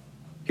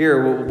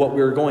here, what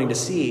we're going to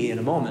see in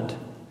a moment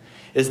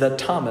is that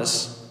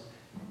Thomas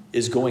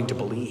is going to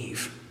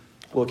believe.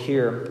 Look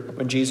here,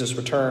 when Jesus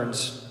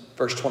returns,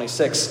 verse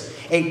 26,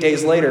 8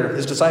 days later,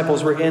 his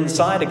disciples were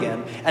inside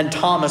again, and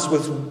Thomas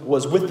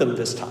was with them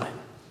this time.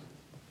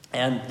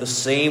 And the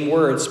same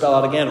words spell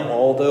out again,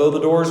 although the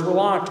doors were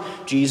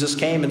locked, Jesus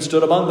came and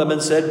stood among them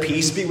and said,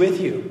 "Peace be with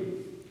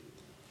you."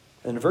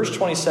 And in verse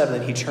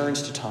 27, he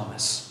turns to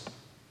Thomas.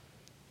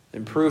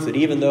 In proof that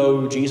even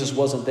though Jesus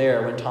wasn't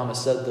there when Thomas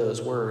said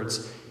those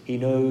words, he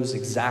knows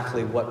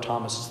exactly what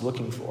Thomas is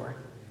looking for.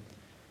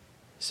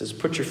 He says,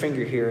 "Put your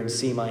finger here and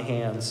see my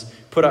hands.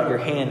 Put out your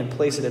hand and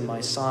place it in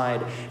my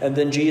side." And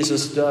then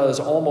Jesus does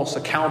almost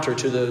a counter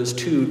to those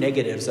two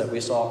negatives that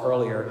we saw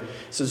earlier.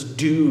 He says,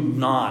 "Do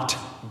not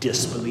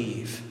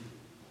disbelieve,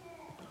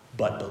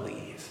 but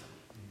believe."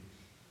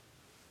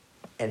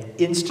 And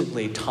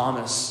instantly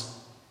Thomas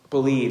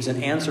believes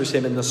and answers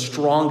him in the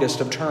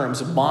strongest of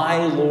terms,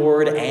 "My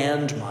Lord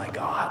and my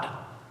God."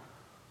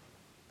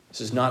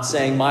 This is not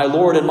saying "my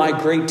Lord and my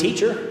great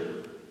teacher,"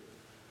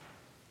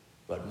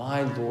 but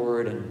 "my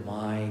Lord and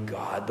my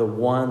God, the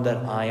one that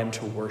I am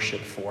to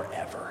worship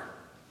forever."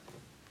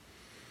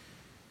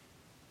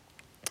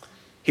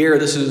 Here,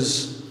 this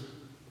is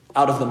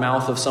out of the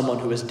mouth of someone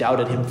who has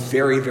doubted him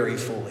very, very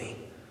fully.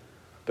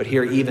 But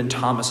here, even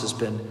Thomas has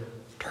been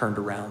turned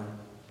around.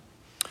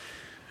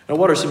 Now,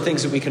 what are some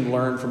things that we can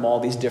learn from all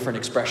these different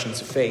expressions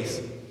of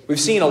faith? We've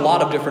seen a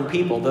lot of different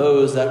people,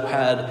 those that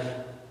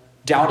had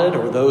doubted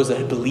or those that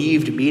had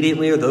believed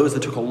immediately or those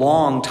that took a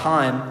long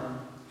time.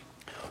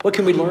 What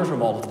can we learn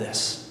from all of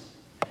this?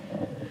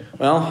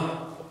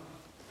 Well,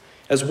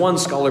 as one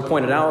scholar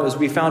pointed out, as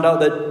we found out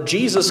that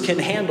Jesus can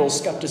handle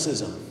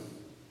skepticism.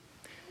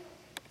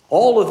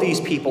 All of these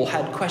people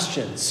had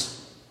questions.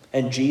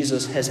 And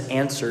Jesus has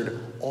answered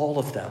all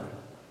of them.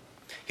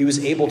 He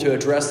was able to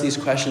address these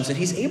questions, and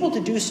he's able to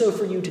do so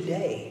for you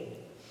today.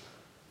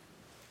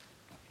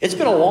 It's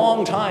been a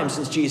long time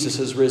since Jesus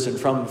has risen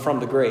from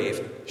the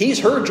grave. He's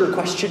heard your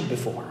question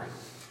before.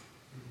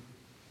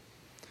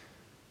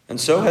 And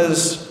so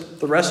has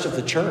the rest of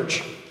the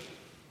church.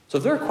 So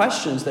if there are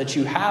questions that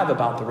you have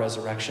about the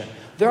resurrection,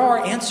 there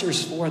are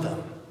answers for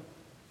them.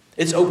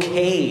 It's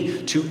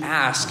okay to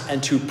ask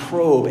and to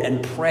probe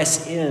and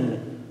press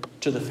in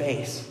to the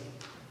faith.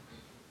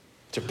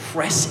 To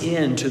press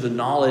into the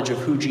knowledge of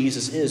who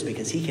Jesus is,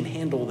 because he can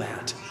handle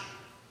that.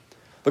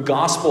 The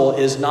gospel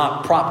is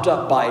not propped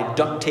up by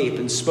duct tape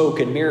and smoke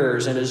and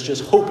mirrors and is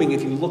just hoping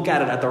if you look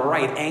at it at the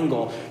right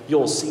angle,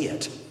 you'll see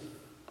it.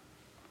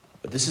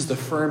 But this is the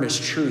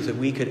firmest truth that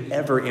we could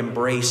ever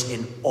embrace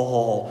in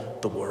all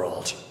the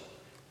world.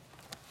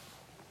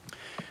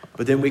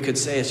 But then we could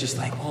say, it's just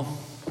like, well,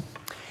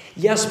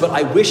 yes, but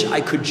I wish I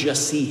could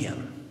just see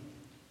him.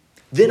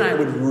 Then I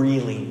would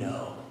really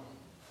know.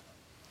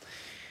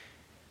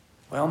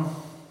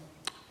 Well,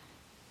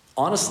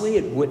 honestly,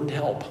 it wouldn't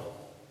help.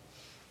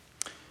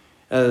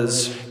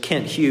 As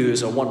Kent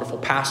Hughes, a wonderful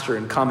pastor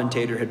and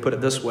commentator, had put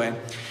it this way.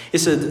 He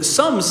said,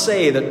 "Some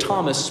say that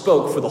Thomas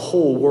spoke for the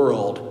whole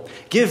world.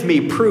 Give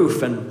me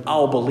proof and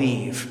I'll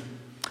believe.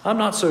 I'm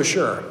not so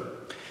sure.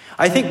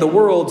 I think the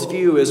world's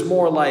view is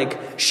more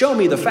like, show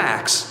me the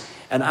facts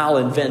and I'll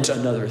invent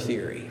another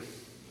theory."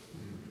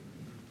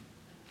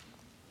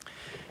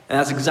 And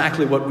that's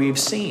exactly what we've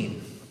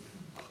seen.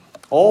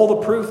 All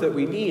the proof that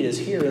we need is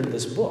here in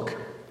this book.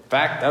 In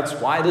fact, that's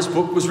why this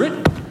book was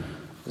written,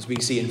 as we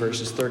see in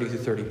verses 30 through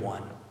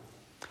 31.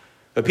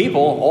 But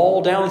people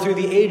all down through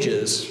the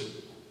ages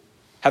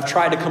have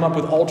tried to come up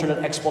with alternate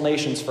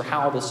explanations for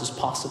how this is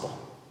possible.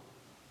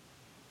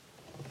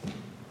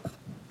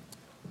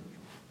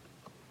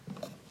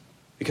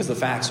 Because the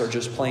facts are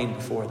just plain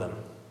before them.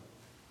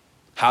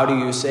 How do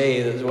you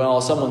say that,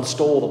 well, someone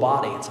stole the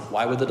body? It's like,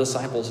 why would the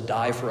disciples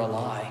die for a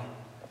lie?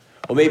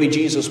 Well, maybe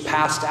Jesus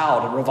passed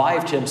out and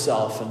revived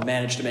himself and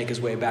managed to make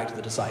his way back to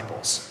the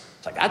disciples.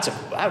 It's like,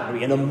 that would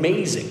be an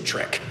amazing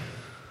trick.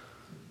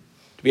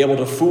 To be able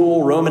to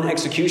fool Roman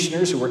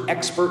executioners who were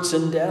experts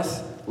in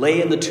death,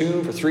 lay in the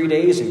tomb for 3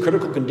 days in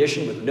critical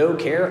condition with no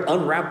care,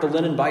 unwrap the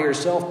linen by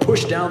yourself,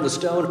 push down the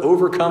stone,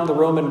 overcome the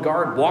Roman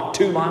guard, walk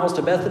 2 miles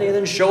to Bethany, and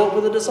then show up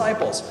with the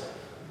disciples.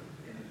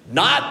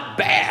 Not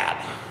bad.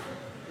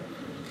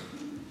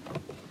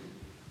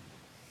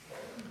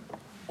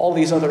 All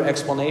these other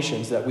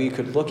explanations that we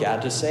could look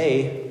at to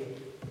say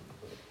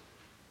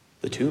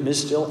the tomb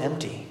is still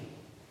empty.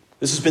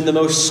 This has been the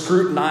most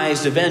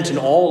scrutinized event in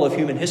all of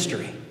human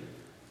history.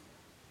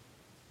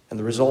 And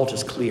the result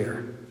is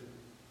clear.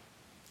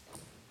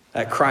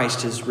 That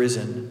Christ is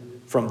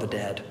risen from the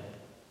dead.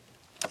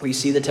 We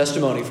see the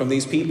testimony from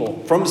these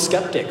people, from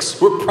skeptics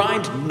who are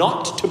primed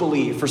not to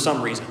believe for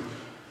some reason.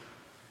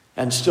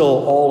 And still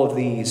all of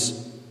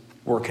these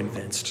were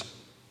convinced.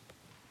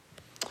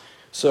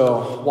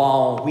 So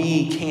while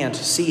we can't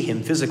see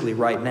him physically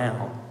right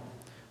now,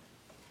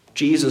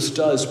 Jesus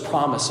does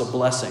promise a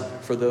blessing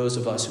for those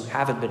of us who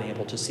haven't been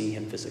able to see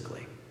him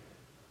physically.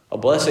 A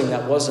blessing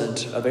that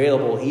wasn't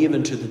available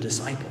even to the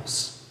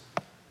disciples.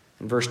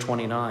 In verse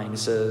 29, he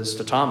says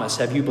to Thomas,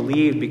 "Have you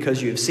believed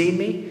because you have seen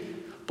me?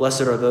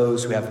 Blessed are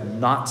those who have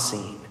not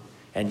seen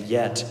and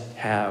yet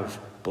have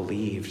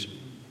believed."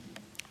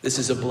 This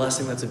is a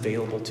blessing that's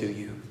available to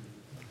you.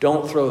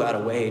 Don't throw that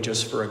away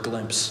just for a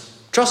glimpse.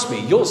 Trust me,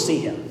 you'll see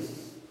him.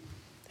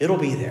 It'll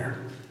be there.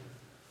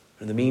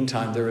 In the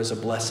meantime, there is a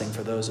blessing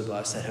for those of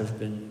us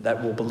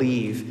that will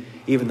believe,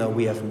 even though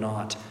we have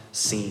not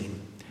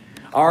seen.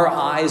 Our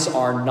eyes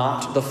are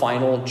not the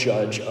final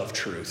judge of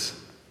truth.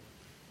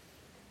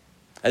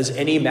 As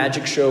any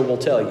magic show will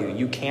tell you,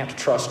 you can't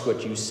trust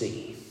what you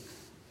see.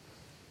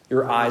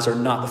 Your eyes are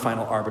not the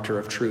final arbiter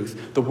of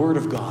truth. The Word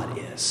of God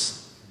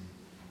is.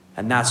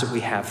 And that's what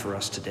we have for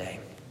us today.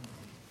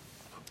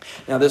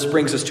 Now, this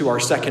brings us to our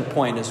second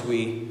point as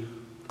we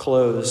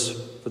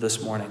close for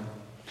this morning.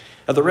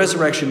 Now, the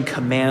resurrection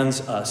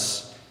commands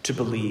us to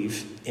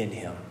believe in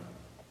him.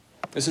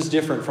 This is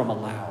different from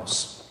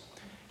allows.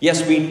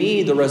 Yes, we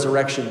need the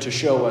resurrection to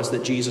show us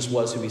that Jesus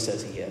was who he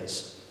says he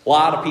is. A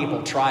lot of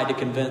people tried to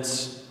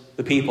convince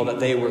the people that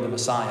they were the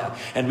Messiah.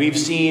 And we've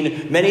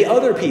seen many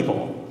other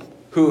people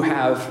who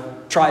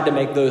have tried to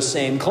make those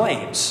same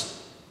claims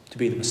to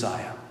be the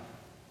Messiah.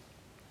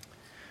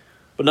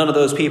 But none of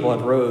those people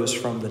have rose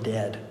from the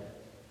dead.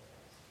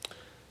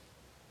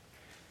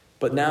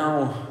 But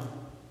now,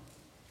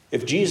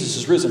 if Jesus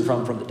is risen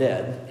from the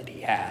dead, and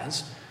he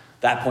has,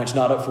 that point's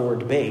not up for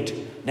debate.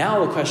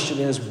 Now the question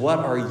is, what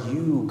are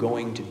you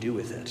going to do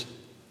with it?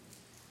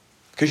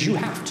 Because you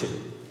have to.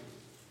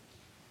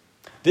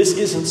 This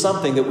isn't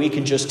something that we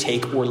can just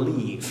take or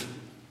leave.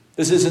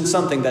 This isn't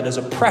something that is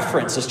a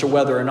preference as to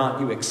whether or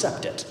not you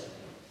accept it.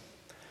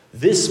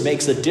 This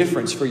makes a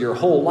difference for your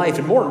whole life.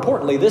 And more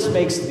importantly, this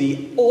makes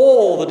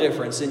all the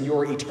difference in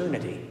your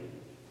eternity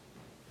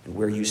and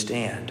where you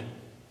stand.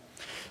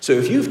 So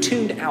if you've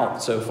tuned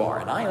out so far,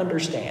 and I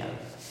understand,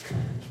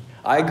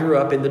 I grew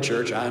up in the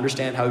church. I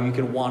understand how you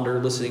can wander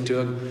listening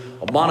to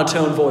a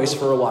monotone voice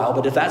for a while,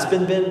 but if that's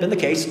been the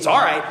case, it's all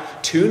right.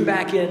 Tune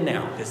back in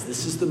now, because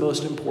this is the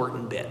most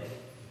important bit.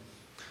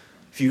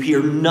 If you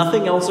hear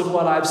nothing else of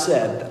what I've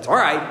said, that's all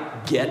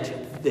right.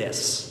 Get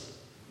this.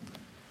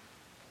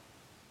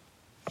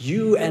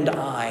 You and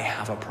I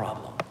have a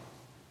problem.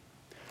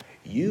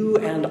 You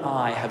and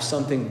I have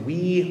something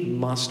we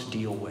must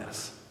deal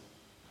with.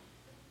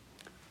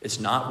 It's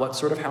not what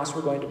sort of house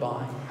we're going to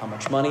buy, how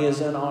much money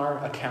is in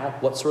our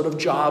account, what sort of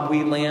job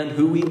we land,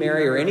 who we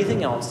marry, or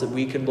anything else that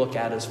we can look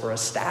at as for a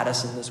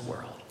status in this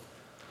world.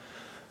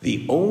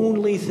 The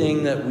only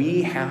thing that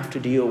we have to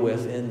deal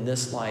with in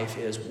this life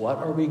is, what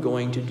are we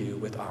going to do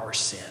with our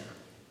sin?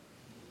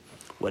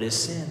 What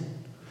is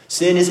sin?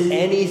 Sin is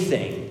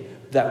anything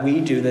that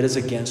we do that is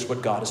against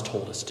what God has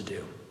told us to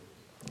do.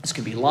 This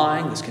can be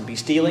lying, this can be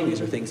stealing,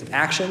 these are things of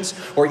actions,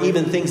 or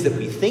even things that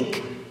we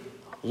think,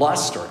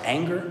 lust or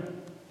anger.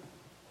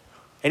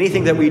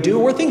 Anything that we do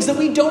or things that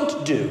we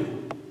don't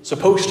do.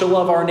 Supposed to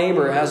love our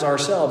neighbor as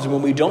ourselves. And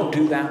when we don't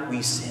do that,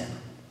 we sin.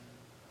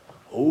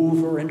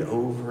 Over and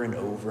over and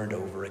over and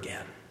over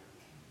again.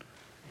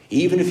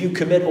 Even if you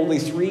commit only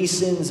 3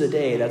 sins a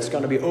day, that's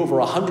going to be over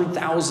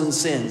 100,000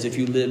 sins if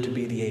you live to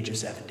be the age of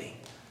 70.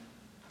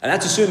 And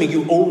that's assuming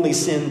you only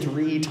sin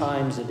 3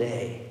 times a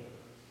day.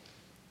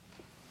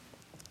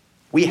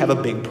 We have a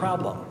big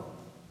problem.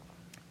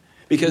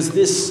 Because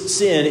this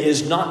sin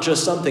is not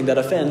just something that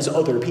offends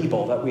other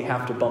people that we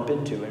have to bump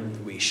into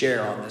and we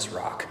share on this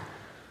rock.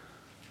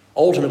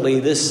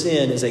 Ultimately, this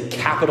sin is a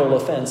capital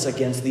offense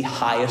against the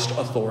highest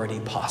authority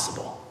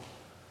possible.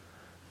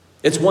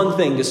 It's one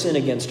thing to sin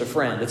against a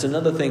friend. It's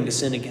another thing to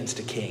sin against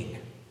a king.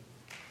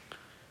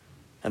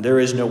 And there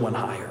is no one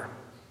higher.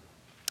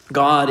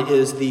 God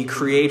is the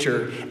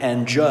creator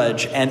and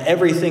judge, and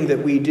everything that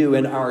we do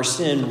in our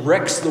sin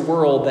wrecks the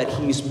world that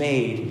he's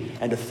made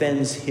and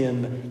offends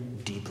him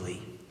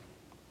deeply.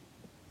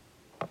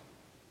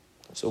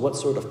 So what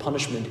sort of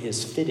punishment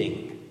is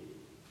fitting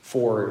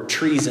for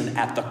treason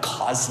at the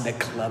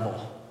cosmic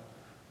level?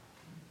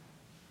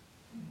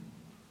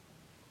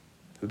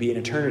 It would be an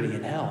eternity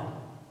in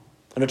hell.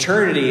 An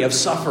eternity of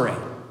suffering.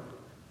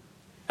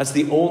 That's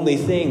the only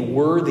thing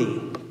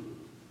worthy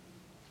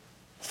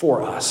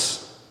for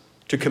us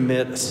to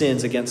commit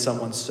sins against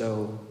someone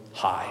so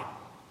high.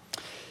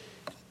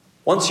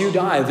 Once you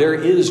die, there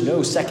is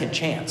no second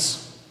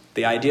chance.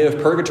 The idea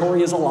of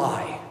purgatory is a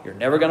lie. You're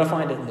never going to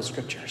find it in the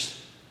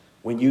scriptures.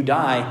 When you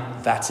die,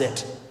 that's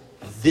it.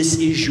 This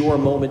is your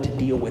moment to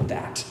deal with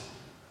that.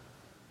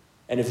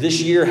 And if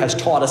this year has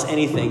taught us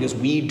anything, is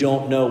we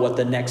don't know what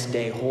the next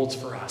day holds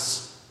for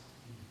us.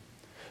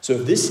 So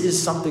if this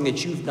is something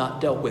that you've not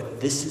dealt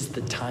with, this is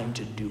the time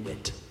to do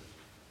it.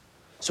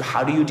 So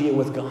how do you deal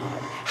with God?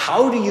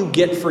 How do you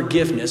get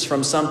forgiveness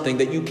from something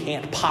that you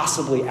can't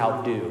possibly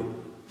outdo?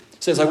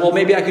 So it's like, well,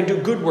 maybe I can do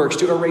good works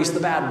to erase the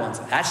bad ones.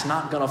 That's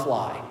not going to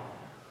fly.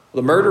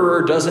 The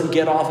murderer doesn't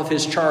get off of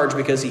his charge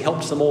because he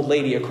helped some old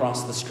lady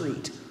across the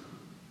street.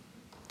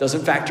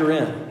 Doesn't factor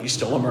in. He's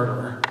still a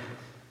murderer.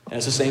 And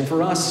it's the same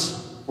for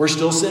us. We're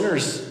still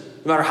sinners,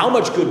 no matter how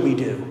much good we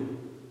do.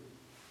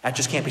 That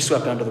just can't be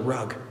swept under the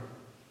rug.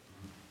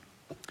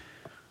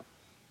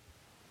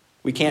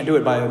 We can't do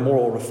it by a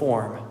moral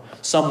reform.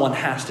 Someone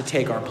has to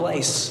take our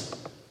place.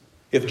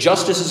 If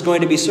justice is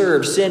going to be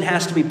served, sin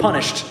has to be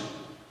punished.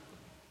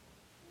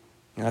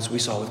 And that's what we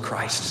saw with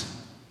Christ.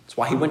 That's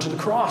why he went to the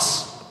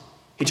cross.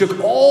 He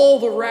took all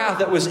the wrath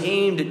that was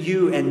aimed at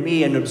you and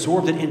me and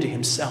absorbed it into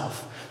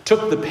himself.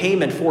 Took the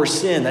payment for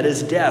sin, that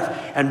is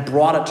death, and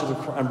brought it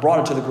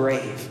to the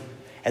grave.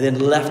 And then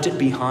left it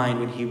behind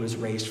when he was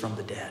raised from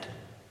the dead.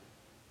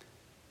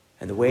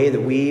 And the way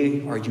that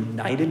we are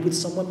united with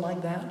someone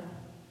like that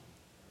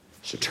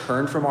is to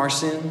turn from our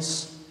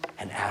sins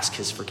and ask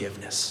his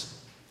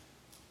forgiveness.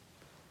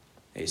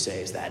 And you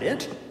say, is that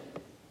it?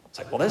 It's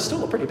like, well, that's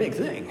still a pretty big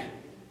thing.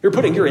 You're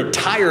putting your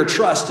entire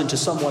trust into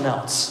someone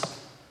else.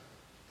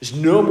 There's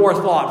no more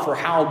thought for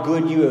how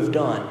good you have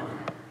done.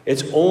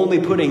 It's only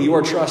putting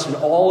your trust in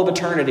all of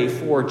eternity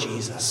for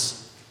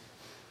Jesus.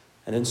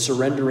 And then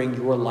surrendering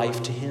your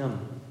life to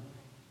him.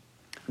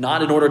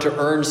 Not in order to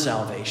earn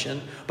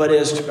salvation, but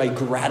as a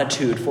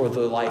gratitude for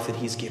the life that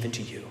he's given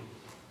to you.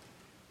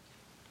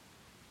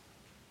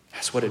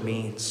 That's what it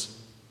means.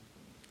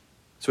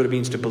 That's what it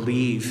means to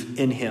believe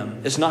in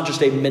him. It's not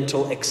just a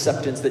mental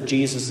acceptance that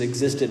Jesus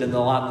existed in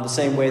the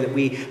same way that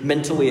we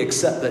mentally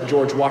accept that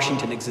George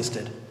Washington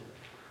existed.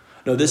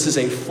 No, this is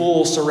a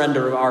full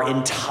surrender of our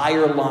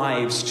entire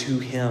lives to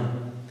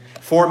him,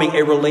 forming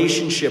a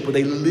relationship with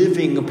a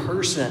living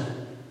person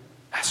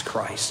as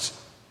Christ.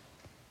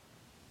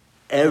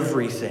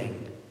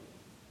 Everything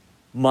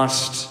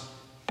must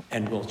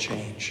and will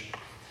change.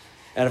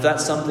 And if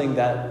that's something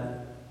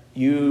that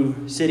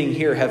you sitting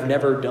here have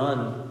never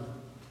done,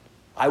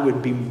 I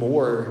would be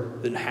more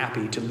than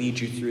happy to lead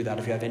you through that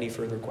if you have any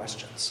further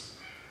questions.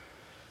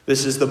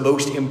 This is the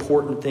most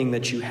important thing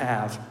that you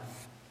have.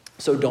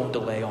 So don't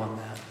delay on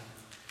that.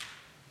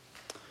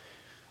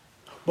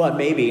 But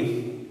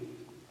maybe,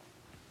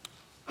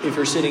 if if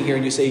you're sitting here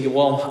and you say,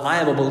 well, I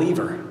am a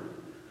believer.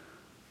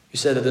 You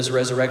said that this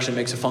resurrection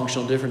makes a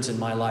functional difference in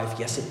my life.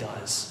 Yes, it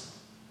does.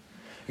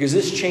 Because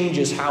this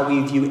changes how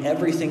we view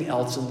everything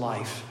else in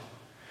life.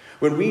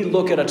 When we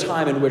look at a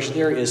time in which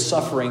there is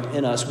suffering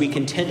in us, we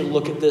can tend to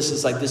look at this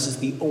as like this is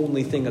the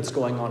only thing that's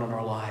going on in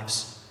our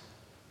lives.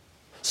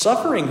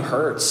 Suffering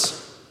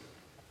hurts.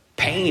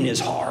 Pain is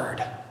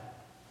hard.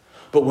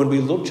 But when we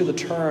look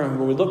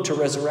to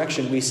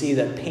resurrection, we see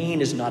that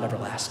pain is not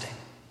everlasting.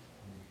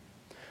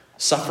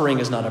 Suffering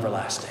is not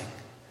everlasting.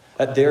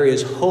 That there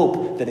is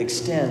hope that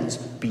extends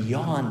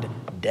beyond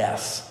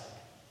death.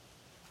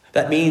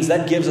 That means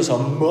that gives us a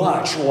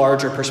much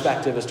larger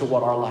perspective as to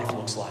what our life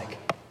looks like.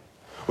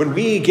 When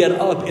we get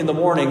up in the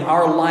morning,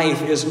 our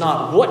life is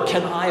not, what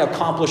can I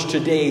accomplish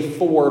today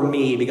for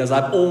me? Because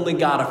I've only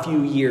got a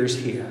few years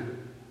here.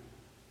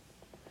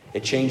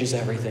 It changes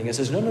everything. It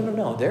says,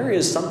 no. There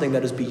is something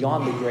that is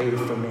beyond the grave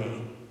for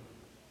me.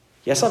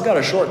 Yes, I've got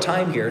a short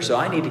time here, so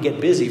I need to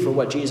get busy for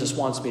what Jesus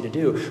wants me to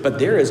do. But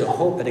there is a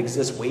hope that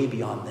exists way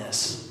beyond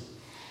this.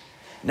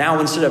 Now,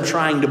 instead of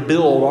trying to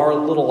build our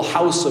little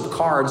house of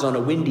cards on a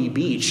windy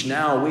beach,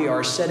 now we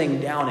are setting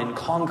down in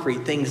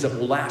concrete things that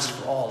will last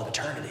for all of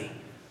eternity.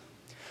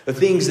 The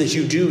things that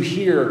you do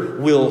here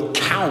will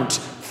count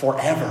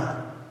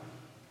forever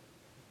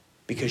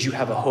because you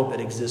have a hope that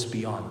exists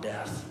beyond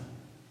death.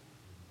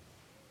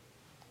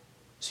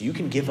 So you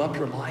can give up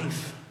your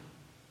life.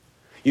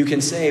 You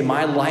can say,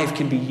 my life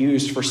can be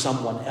used for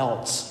someone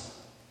else.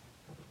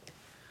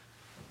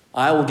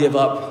 I will give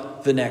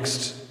up the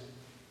next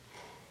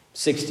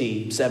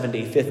 60,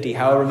 70, 50,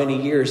 however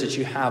many years that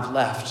you have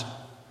left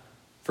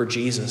for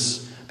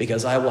Jesus,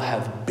 because I will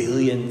have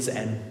billions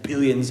and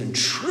billions and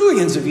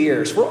trillions of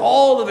years for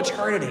all of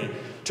eternity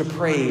to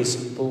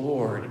praise the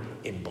Lord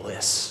in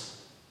bliss.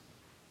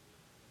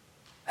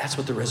 That's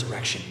what the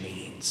resurrection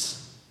means.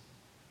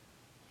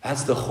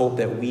 That's the hope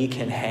that we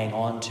can hang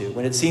on to.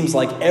 When it seems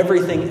like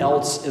everything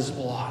else is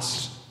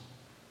lost,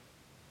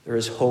 there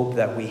is hope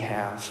that we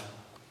have.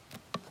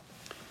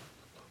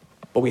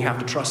 But we have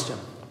to trust him.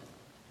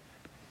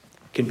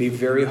 It can be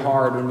very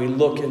hard when we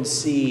look and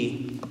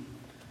see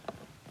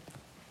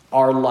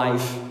our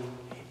life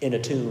in a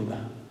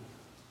tomb.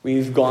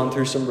 We've gone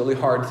through some really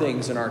hard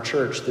things in our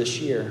church this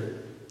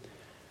year.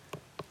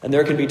 And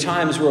there can be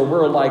times where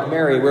we're like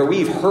Mary, where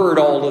we've heard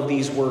all of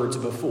these words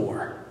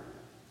before.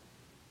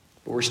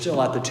 But we're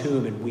still at the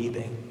tomb and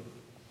weeping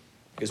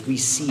because we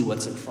see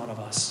what's in front of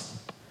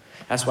us.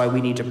 That's why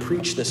we need to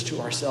preach this to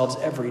ourselves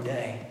every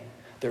day.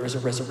 There is a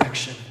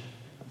resurrection.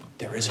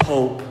 There is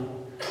hope.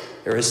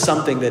 There is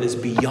something that is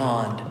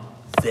beyond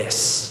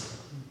this.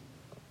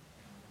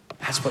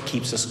 That's what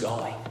keeps us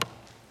going.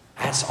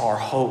 That's our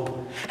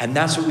hope. And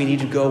that's what we need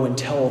to go and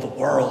tell the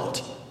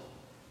world.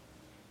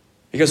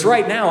 Because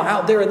right now,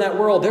 out there in that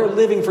world, they're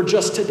living for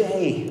just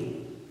today.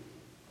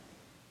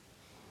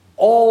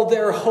 All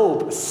their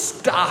hope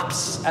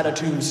stops at a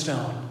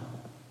tombstone.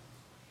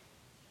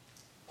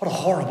 What a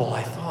horrible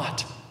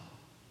thought.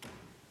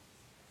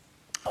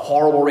 A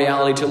horrible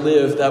reality to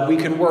live, that we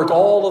can work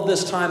all of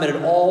this time and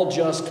it all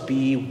just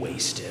be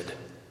wasted.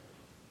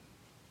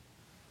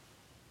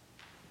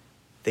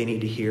 They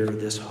need to hear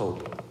this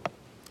hope.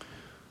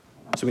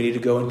 So we need to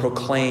go and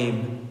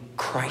proclaim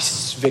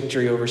Christ's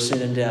victory over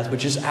sin and death,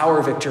 which is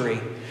our victory,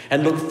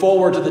 and look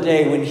forward to the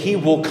day when he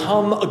will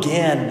come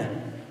again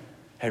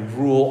and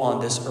rule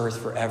on this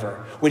earth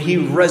forever. When he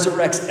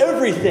resurrects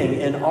everything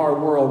in our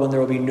world, when there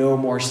will be no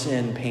more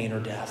sin, pain,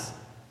 or death.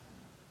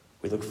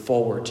 We look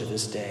forward to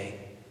this day,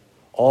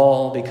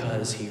 all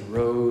because he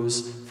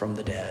rose from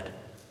the dead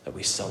that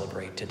we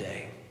celebrate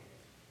today.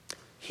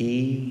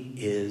 He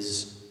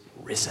is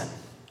risen.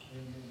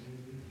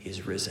 He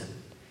is risen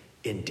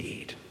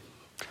indeed.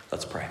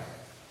 Let's pray.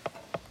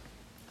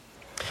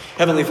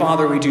 Heavenly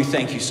Father, we do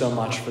thank you so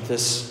much for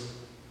this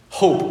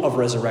hope of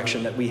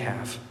resurrection that we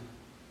have.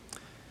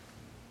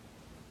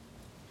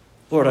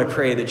 Lord, I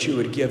pray that you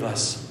would give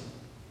us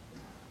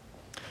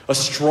a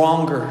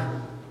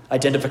stronger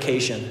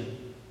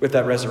identification with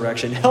that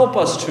resurrection. Help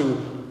us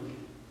to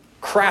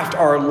craft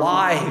our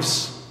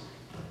lives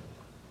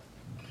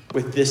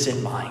with this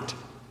in mind.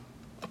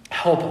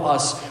 Help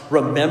us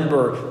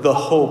remember the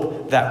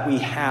hope that we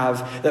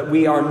have, that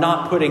we are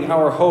not putting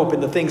our hope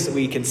in the things that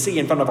we can see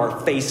in front of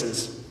our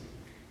faces,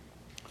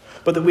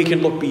 but that we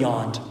can look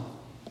beyond.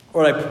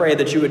 Lord, I pray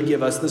that you would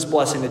give us this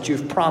blessing that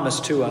you've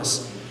promised to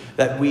us,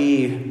 that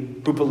we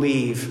who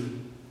believe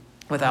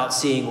without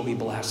seeing will be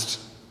blessed.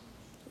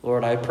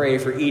 Lord, I pray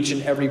for each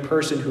and every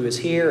person who is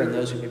here and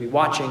those who may be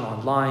watching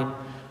online.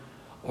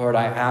 Lord,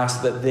 I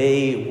ask that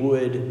they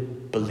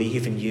would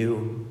believe in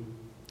you,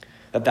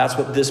 that that's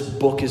what this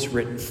book is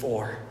written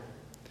for.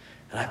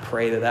 And I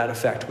pray that that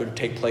effect would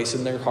take place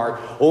in their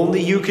heart.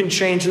 Only you can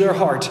change their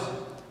heart.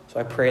 So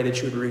I pray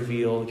that you would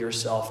reveal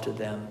yourself to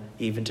them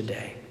even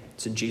today.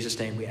 It's in Jesus'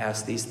 name we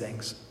ask these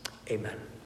things. Amen.